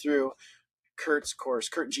go through Kurt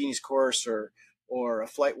Genie's course, or a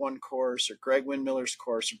Flight One course, or Greg Windmiller's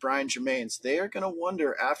course, or Brian Germain's, they are going to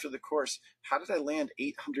wonder after the course, how did I land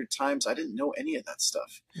 800 times? I didn't know any of that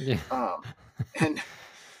stuff. Yeah. And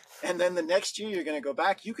then the next year you're going to go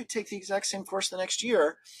back. You could take the exact same course the next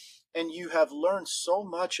year, and you have learned so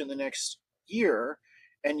much in the next year,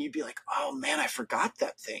 and you'd be like, oh man, I forgot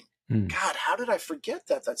that thing. God, how did I forget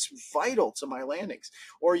that? That's vital to my landings.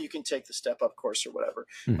 Or you can take the step up course or whatever.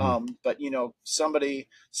 But somebody,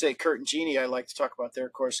 say Kurt and Genie, I like to talk about their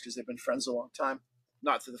course because they've been friends a long time.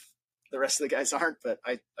 Not that the rest of the guys aren't, but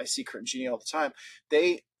I see Kurt and Genie all the time.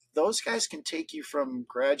 Those guys can take you from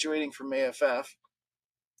graduating from AFF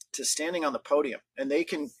to standing on the podium, and they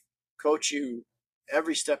can coach you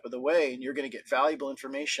every step of the way, and you're going to get valuable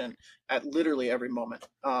information at literally every moment.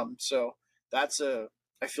 So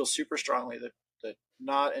I feel super strongly that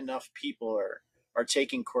not enough people are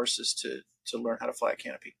taking courses to learn how to fly a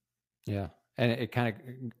canopy. Yeah. And it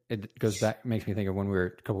goes back, makes me think of when we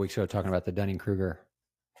were a couple weeks ago talking about the Dunning-Kruger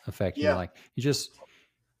effect. Yeah. Like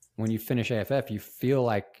when you finish AFF, you feel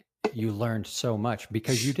like you learned so much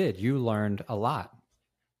because you learned a lot,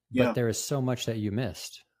 but there is so much that you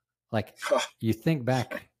missed. Like you think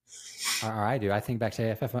back, or I do, I think back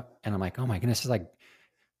to AFF and I'm like, oh my goodness, it's like,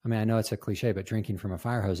 I mean, I know it's a cliche, but drinking from a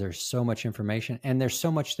fire hose, there's so much information, and there's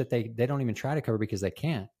so much that they don't even try to cover because they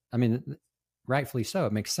can't. I mean, rightfully so.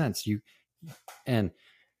 It makes sense. And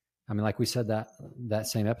I mean, like we said that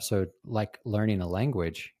same episode, like learning a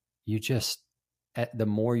language, the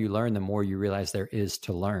more you learn, the more you realize there is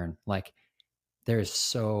to learn. Like there is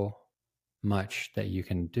so much that you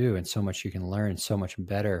can do and so much you can learn, so much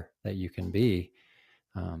better that you can be.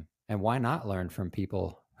 And why not learn from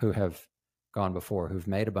people who have gone before, who've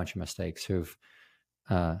made a bunch of mistakes, who've,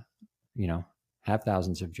 have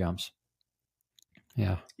thousands of jumps.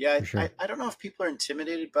 Yeah. Yeah. For sure. I don't know if people are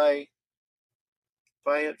intimidated by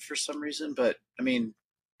it for some reason, but I mean,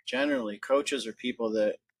 generally coaches are people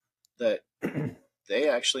that they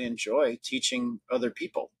actually enjoy teaching other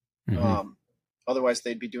people. Mm-hmm. Otherwise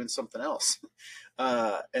they'd be doing something else.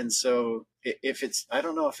 And so if it's, I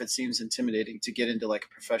don't know if it seems intimidating to get into like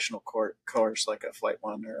a professional course, like a Flight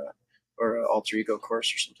One or an alter ego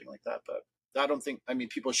course or something like that. But I don't think, I mean,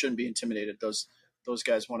 people shouldn't be intimidated. Those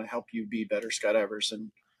guys want to help you be better skydivers.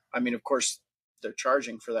 And I mean, of course they're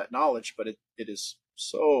charging for that knowledge, but it is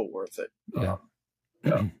so worth it. Yeah.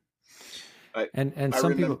 Yeah. And I some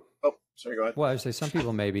remember, people, oh, sorry, go ahead. well, I would say some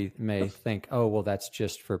people may think, oh, well, that's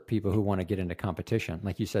just for people who want to get into competition.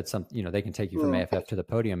 Like you said, they can take you from AFF to the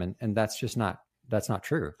podium, and that's not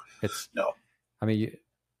true. It's no. I mean,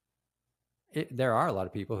 there are a lot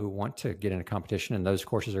of people who want to get into competition, and those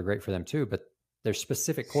courses are great for them too. But there's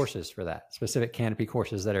specific courses for that, specific Canopy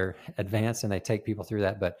courses that are advanced, and they take people through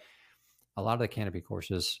that. But a lot of the Canopy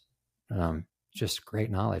courses, just great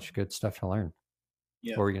knowledge, good stuff to learn.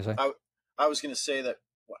 Yeah. What were you going to say? I was going to say that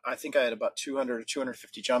I think I had about 200 or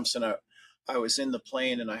 250 jumps, and I was in the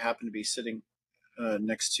plane, and I happened to be sitting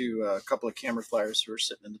next to a couple of camera flyers who were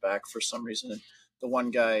sitting in the back for some reason. And the one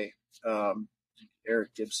guy,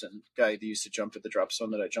 Eric Gibson, guy that used to jump at the drop zone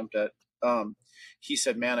that I jumped at, he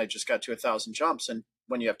said, man, I just got to 1,000 jumps. And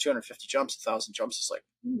when you have 250 jumps, 1,000 jumps is like,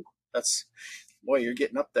 ooh, that's, boy, you're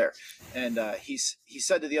getting up there. And he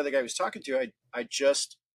said to the other guy he was talking to,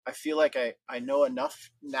 I feel like I know enough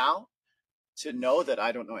now to know that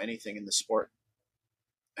I don't know anything in the sport.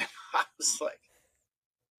 And I was like,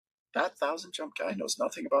 that 1,000 jump guy knows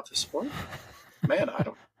nothing about the sport? Man,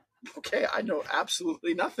 I know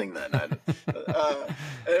absolutely nothing then.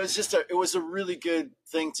 It was a really good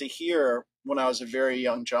thing to hear when I was a very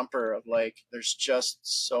young jumper of like, there's just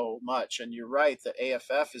so much. And you're right, the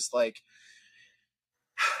AFF is like,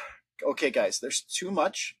 okay, guys, there's too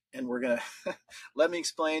much. And we're going to let me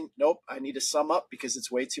explain. Nope, I need to sum up because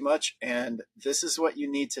it's way too much. And this is what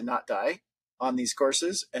you need to not die on these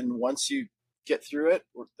courses. And once you get through it,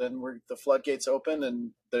 then the floodgates open,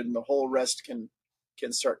 and then the whole rest can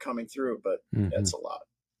start coming through. But it's a lot.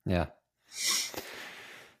 Yeah.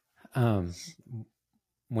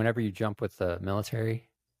 Whenever you jump with the military,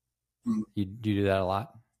 you do that a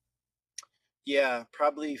lot? Yeah,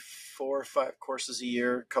 probably 4 or 5 courses a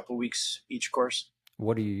year, a couple weeks each course.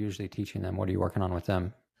 What are you usually teaching them? What are you working on with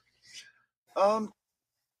them?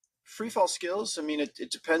 Free fall skills. I mean, it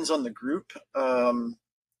depends on the group.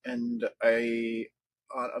 And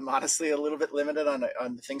I'm honestly a little bit limited on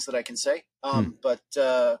the things that I can say.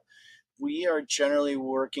 But we are generally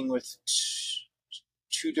working with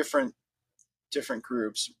two different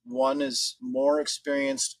groups. One is more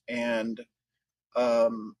experienced, and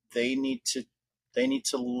they need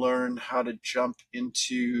to learn how to jump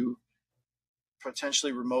into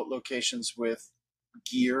potentially remote locations with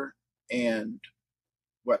gear and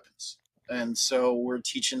weapons. And so we're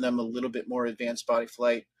teaching them a little bit more advanced body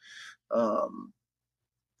flight. And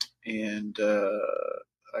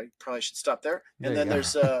I probably should stop there. And then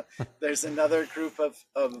there's another group of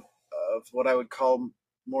what I would call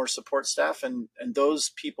more support staff, and those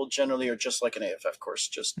people generally are just like an AFF course,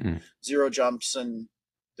 just 0 jumps, and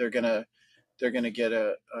they're gonna get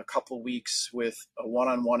a couple weeks with a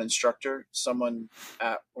one-on-one instructor, someone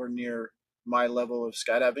at or near my level of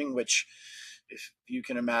skydiving, which, if you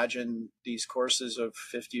can imagine these courses of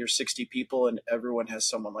 50 or 60 people, and everyone has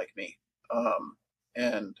someone like me.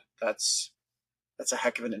 And that's a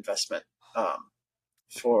heck of an investment.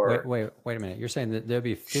 Wait a minute. You're saying that there'll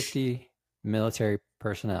be 50 military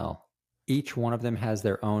personnel. Each one of them has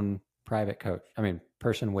their own private coach. I mean,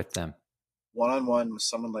 person with them. One-on-one with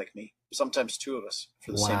someone like me. Sometimes 2 of us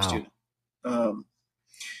for the same student.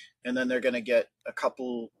 And then they're going to get a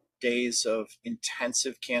couple days of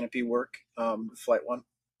intensive Canopy work, Flight One.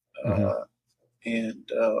 And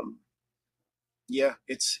yeah,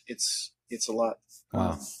 it's a lot.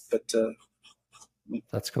 Wow. But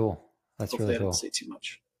that's cool. That's really cool. I don't say too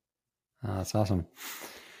much. That's awesome.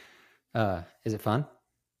 Is it fun?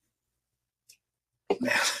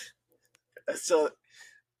 Man. So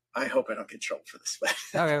I hope I don't get in trouble for this.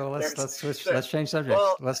 Okay, well let's switch. Let's change subjects.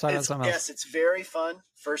 Well, let's talk about something else. Yes, it's very fun.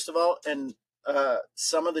 First of all, and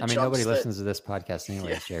some of the jumps. Nobody listens to this podcast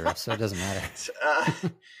anyway, JRuss, so it doesn't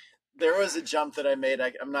matter. There was a jump that I made.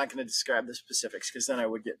 I'm not going to describe the specifics because then I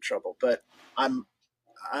would get in trouble. But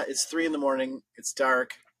it's 3 a.m. It's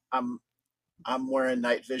dark. I'm wearing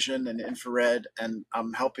night vision and infrared, and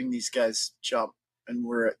I'm helping these guys jump. And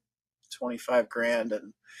we're at 25 grand,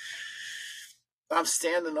 and I'm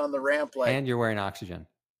standing on the ramp like, and you're wearing oxygen.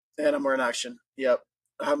 and I'm wearing oxygen. Yep.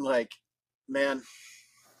 I'm like, man,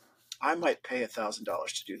 I might pay $1,000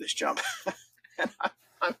 to do this jump. And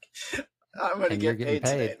I'm, I'm going to And you're get getting paid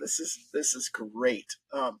today. paid. This is great.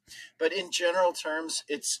 But in general terms,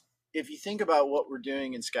 if you think about what we're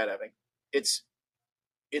doing in skydiving, it's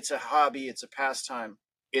a hobby, it's a pastime,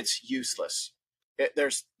 it's useless.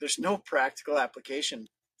 There's no practical application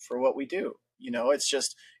for what we do.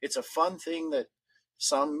 It's a fun thing that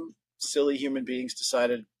some silly human beings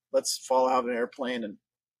decided, let's fall out of an airplane and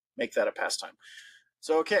make that a pastime.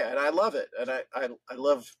 So okay, and I love it, and I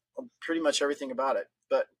love pretty much everything about it.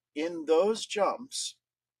 But in those jumps,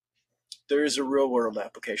 there is a real world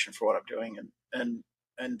application for what I'm doing, and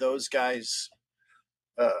those guys,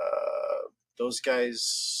 those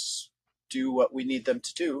guys do what we need them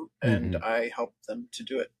to do, and I help them to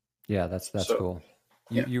do it. Yeah, that's So, cool.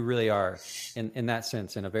 You really are, in that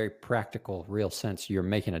sense, in a very practical, real sense, you're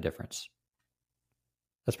making a difference.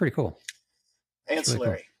 That's pretty cool. Ancillary,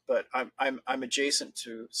 really cool. But I'm adjacent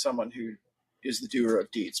to someone who is the doer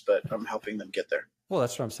of deeds, but I'm helping them get there. Well,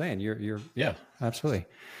 that's what I'm saying. You're absolutely.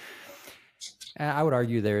 And I would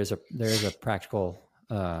argue there is a practical.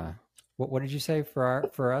 What did you say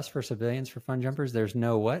for us, for civilians, for fun jumpers? There's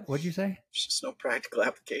no what? What did you say? There's just no practical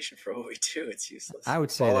application for what we do. It's useless. I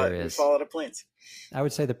would say there is. We fall out of planes. I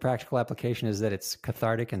would say the practical application is that it's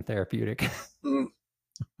cathartic and therapeutic.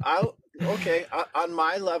 Okay. On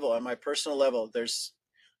my level, on my personal level, there's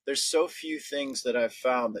so few things that I've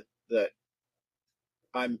found that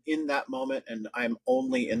I'm in that moment, and I'm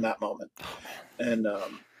only in that moment, and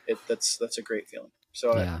that's a great feeling.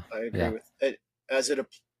 So I agree with it. As it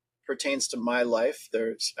pertains to my life,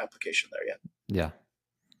 there's application there. Yeah.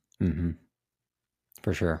 Mm-hmm.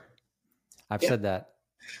 For sure. I've said that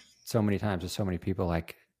so many times with so many people,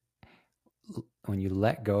 like when you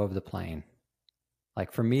let go of the plane,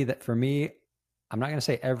 like for me, I'm not going to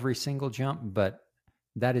say every single jump, but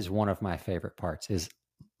that is one of my favorite parts, is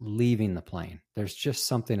leaving the plane. There's just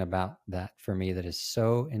something about that for me that is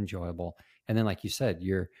so enjoyable. And then, like you said,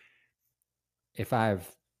 if I've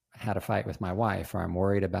had a fight with my wife, or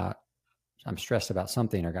I'm stressed about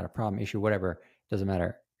something, or got a problem, issue, whatever, doesn't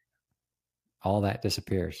matter. All that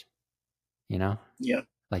disappears, Yeah.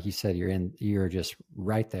 Like you said, you're just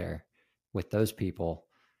right there with those people,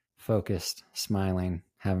 focused, smiling,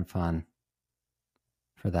 having fun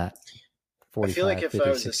for that 45, I feel like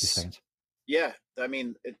 50, 60 seconds. Yeah. I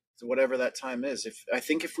mean, whatever that time is. I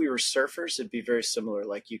think if we were surfers, it'd be very similar.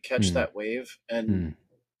 Like you catch that wave, and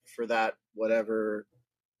for that, whatever,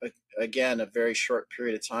 again, a very short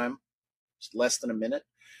period of time, less than a minute,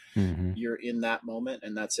 you're in that moment,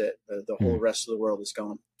 and that's it. The whole rest of the world is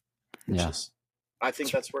gone. I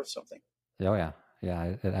think that's worth something. Oh yeah. Yeah,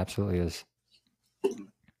 it absolutely is.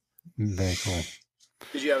 Very cool.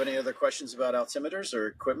 Did you have any other questions about altimeters or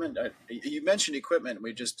equipment? You mentioned equipment.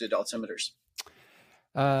 We just did altimeters.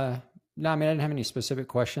 No, I mean, I didn't have any specific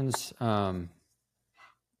questions. No,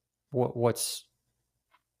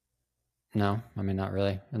 I mean, not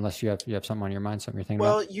really, unless you have something on your mind, something you're thinking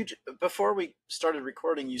about. Well, before we started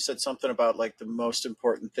recording, you said something about like the most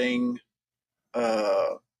important thing,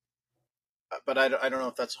 but I don't know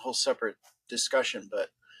if that's a whole separate discussion, but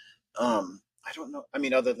I don't know. I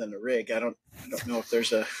mean, other than the rig, I don't know if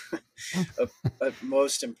there's a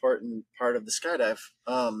most important part of the skydive.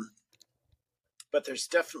 But there's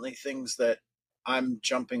definitely things that I'm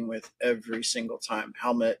jumping with every single time: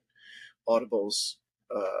 helmet, audibles,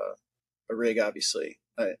 a rig, obviously.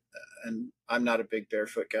 And I'm not a big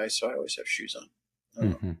barefoot guy, so I always have shoes on.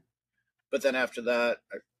 But then after that,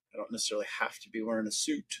 I don't necessarily have to be wearing a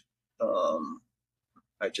suit.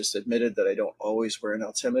 I just admitted that I don't always wear an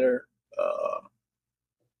altimeter. I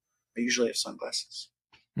usually have sunglasses.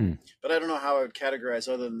 But I don't know how I would categorize,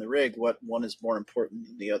 other than the rig, what one is more important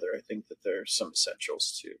than the other. I think that there are some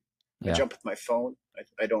essentials too. I jump with my phone.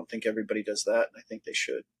 I don't think everybody does that, and I think they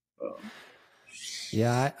should.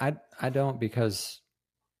 Yeah, I don't, because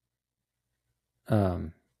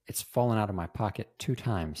it's fallen out of my pocket 2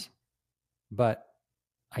 times. But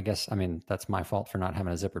I guess, I mean, that's my fault for not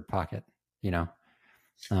having a zippered pocket,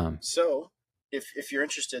 So if you're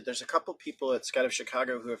interested, there's a couple people at Skydive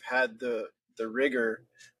Chicago who have had the rigger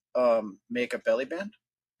make a belly band,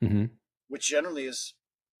 which generally is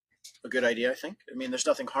a good idea, I think. I mean, there's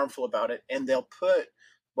nothing harmful about it. And they'll put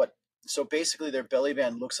so basically their belly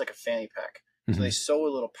band looks like a fanny pack. So they sew a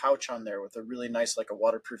little pouch on there with a really nice, like a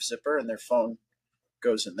waterproof zipper, and their phone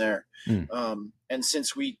goes in there. And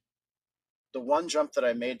since the one jump that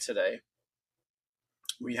I made today,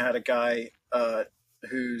 we had a guy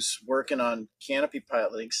who's working on Canopy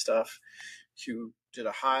piloting stuff, who did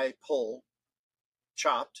a high pull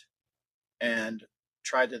chopped and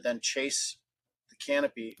tried to then chase the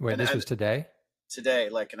canopy. Wait, this was today? Today,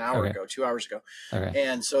 like an hour Okay. ago, 2 hours ago. Okay.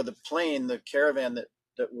 And so the caravan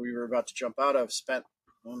that we were about to jump out of spent,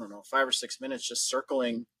 I don't know, 5 or 6 minutes just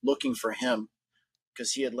circling, looking for him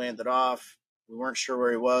because he had landed off. We weren't sure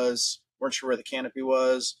where he was, weren't sure where the canopy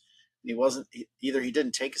was. He wasn't, either he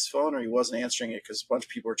didn't take his phone or he wasn't answering it because a bunch of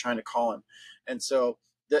people were trying to call him. And so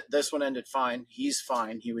this one ended fine. He's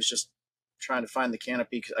fine. He was just trying to find the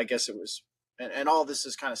canopy. I guess it was, and all this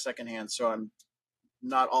is kind of secondhand, so I'm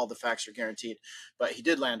not all the facts are guaranteed, but he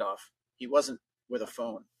did land off. He wasn't with a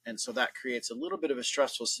phone. And so that creates a little bit of a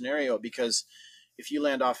stressful scenario because if you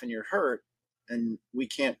land off and you're hurt and we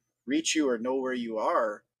can't reach you or know where you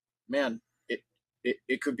are, man,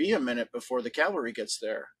 it could be a minute before the cavalry gets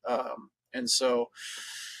there. And so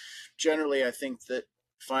generally I think that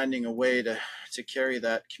finding a way to carry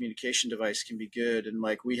that communication device can be good. And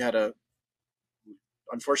like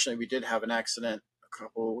unfortunately we did have an accident a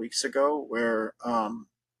couple of weeks ago where a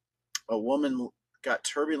woman got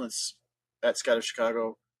turbulence at Sky of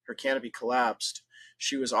Chicago. Her canopy collapsed.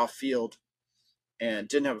 She was off field and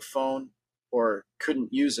didn't have a phone or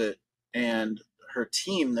couldn't use it. And her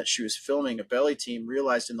team that she was filming, a belly team,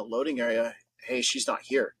 realized in the loading area, hey, she's not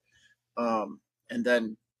here. And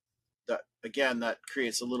then that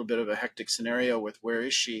creates a little bit of a hectic scenario with where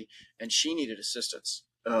is she? And she needed assistance.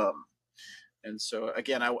 And so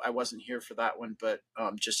again, I wasn't here for that one, but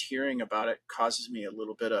just hearing about it causes me a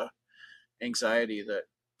little bit of anxiety that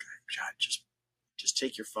God, just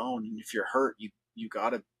take your phone. And if you're hurt, you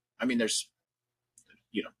gotta, I mean, there's,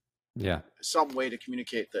 some way to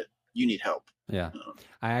communicate that you need help. Yeah.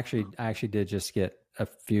 I actually did just get a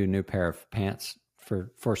few new pair of pants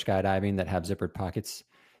for skydiving that have zippered pockets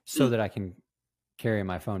so that I can carry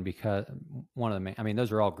my phone, because one of the main, I mean,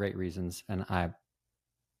 those are all great reasons, and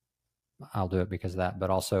I'll do it because of that. But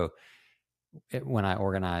also when I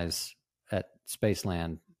organize at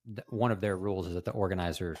Spaceland, one of their rules is that the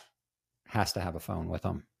organizer has to have a phone with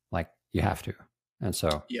them. Like, you have to. And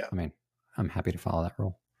so, yeah, I mean, I'm happy to follow that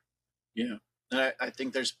rule. Yeah. And I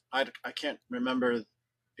think I can't remember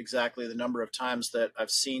exactly the number of times that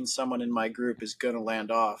I've seen someone in my group is going to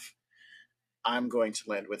land off. I'm going to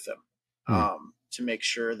land with them to make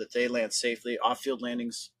sure that they land safely. Off-field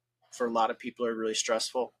landings for a lot of people are really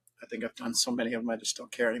stressful. I think I've done so many of them, I just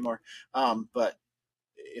don't care anymore. But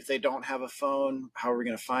if they don't have a phone, how are we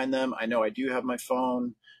going to find them? I know I do have my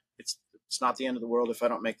phone. It's not the end of the world if I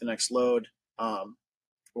don't make the next load.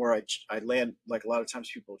 Or I land, like a lot of times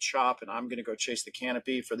people chop and I'm going to go chase the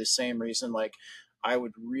canopy for the same reason. Like, I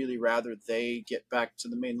would really rather they get back to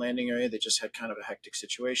the main landing area. They just had kind of a hectic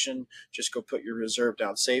situation. Just go put your reserve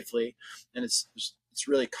down safely. And it's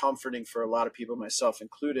really comforting for a lot of people, myself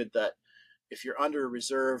included, that if you're under a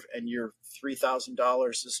reserve and your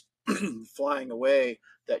 $3,000 is flying away,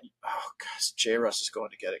 that, oh gosh, JRuss is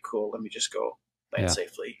going to get it. Cool. Let me just go land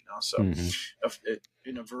safely. So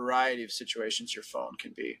in a variety of situations, your phone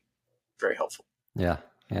can be very helpful. Yeah.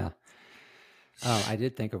 Yeah. I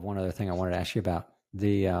did think of one other thing I wanted to ask you about,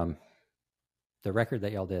 the record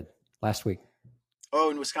that y'all did last week. Oh,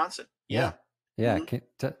 in Wisconsin. Yeah. Yeah.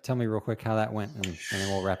 Mm-hmm. Tell me real quick how that went, and then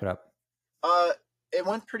we'll wrap it up. It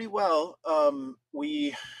went pretty well.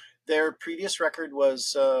 Their previous record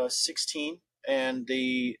was 16, and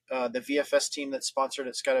the VFS team that sponsored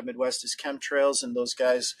at Skydive Midwest is Chemtrails, and those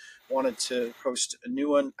guys wanted to host a new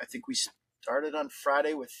one. I think we started on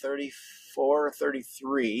Friday with 34 or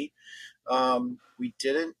 33. We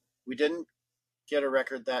didn't get a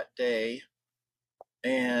record that day,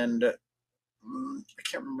 and I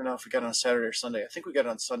can't remember now if we got it on Saturday or Sunday. I think we got it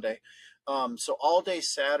on Sunday. So all day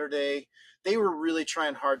Saturday, they were really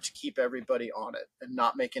trying hard to keep everybody on it and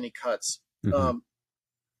not make any cuts. Mm-hmm.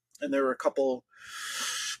 And there were a couple,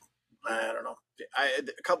 I don't know,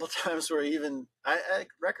 a couple times where even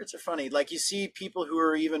records are funny. Like, you see people who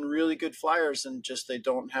are even really good flyers and just they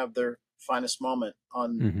don't have their finest moment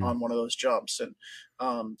on one of those jumps. And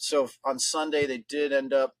so on Sunday they did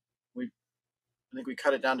end up, I think we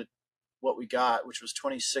cut it down to what we got, which was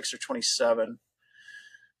 26 or 27,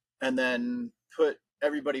 and then put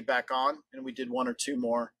everybody back on, and we did one or two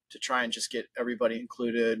more to try and just get everybody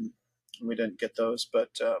included, and we didn't get those. But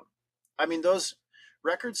I mean, those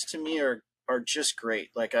records to me are just great.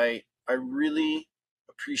 Like, I really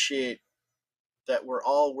appreciate that we're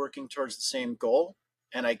all working towards the same goal,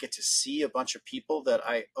 and I get to see a bunch of people that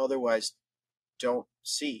I otherwise don't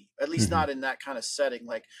see, at least not in that kind of setting.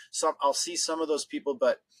 Like, I'll see some of those people,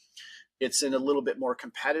 but it's in a little bit more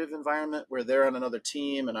competitive environment where they're on another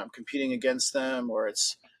team and I'm competing against them, or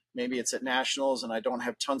maybe it's at nationals and I don't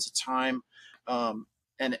have tons of time.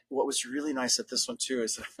 And what was really nice at this one too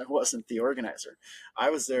is that I wasn't the organizer.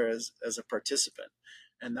 I was there as a participant,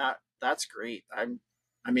 and that's great.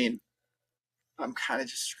 I mean, I'm kind of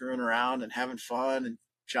just screwing around and having fun and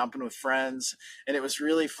jumping with friends, and it was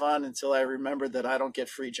really fun until I remembered that I don't get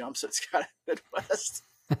free jumps at Sky Midwest.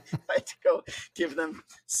 I had to go give them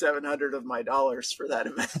 $700 of my dollars for that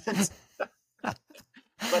event.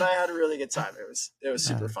 But I had a really good time. It was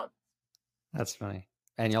super fun. That's funny.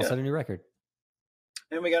 And you also had a new record.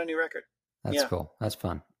 And we got a new record. That's cool. That's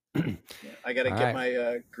fun. I got to get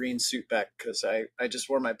my green suit back because I just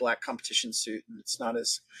wore my black competition suit, and it's not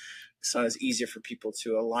as easy for people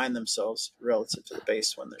to align themselves relative to the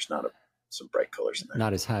base when there's not some bright colors in there.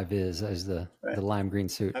 Not as high vis as the lime green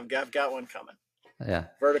suit. I've got one coming. Yeah.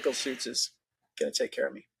 Vertical suits is going to take care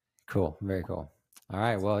of me. Cool. Very cool. All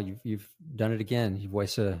right. Well, you've done it again. You've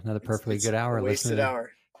wasted another perfectly good hour. A wasted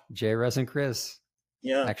hour. JRuss and Chris.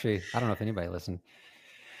 Yeah. Actually, I don't know if anybody listened.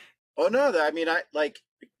 Oh no! I mean,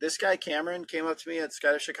 this guy Cameron came up to me at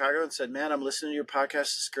Skydive Chicago and said, "Man, I'm listening to your podcast.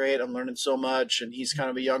 It's great. I'm learning so much." And he's kind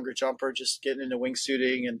of a younger jumper, just getting into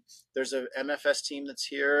wingsuiting. And there's a MFS team that's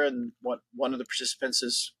here, and one of the participants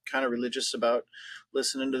is kind of religious about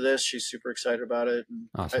listening to this. She's super excited about it. And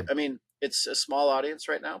awesome. I mean, it's a small audience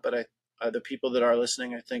right now, but the people that are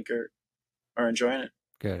listening, I think, are enjoying it.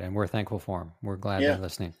 Good, and we're thankful for them. We're glad they're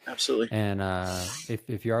listening. Absolutely. And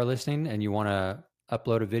if you are listening and you want to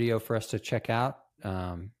upload a video for us to check out,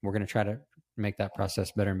 we're going to try to make that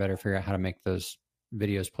process better and better, figure out how to make those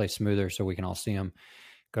videos play smoother so we can all see them.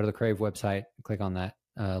 Go to the Crave website, click on that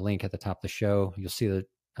link at the top of the show. You'll see the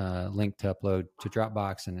link to upload to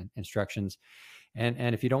Dropbox and instructions.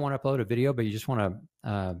 And if you don't want to upload a video, but you just want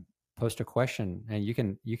to post a question, and you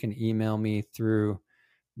can email me through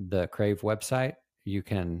the Crave website. You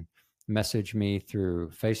can message me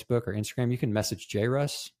through Facebook or Instagram. You can message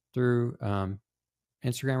JRuss through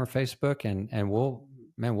Instagram or Facebook, and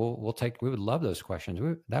we'll take. We would love those questions.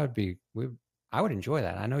 I would enjoy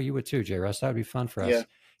that. I know you would too, JRuss. That would be fun for us. Yeah,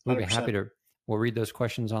 we'd be happy to. We'll read those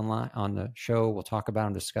questions online on the show. We'll talk about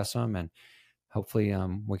them, discuss them, and hopefully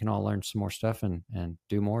we can all learn some more stuff and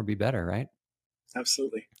do more, be better. Right?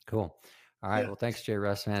 Absolutely. Cool. All right. Yeah. Well, thanks,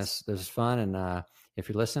 JRuss, man. This was fun, and if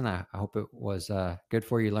you're listening, I hope it was good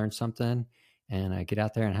for you. Learn something, and get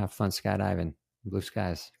out there and have fun skydiving. Blue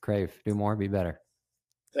skies. Crave. Do more. Be better.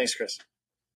 Thanks, Chris.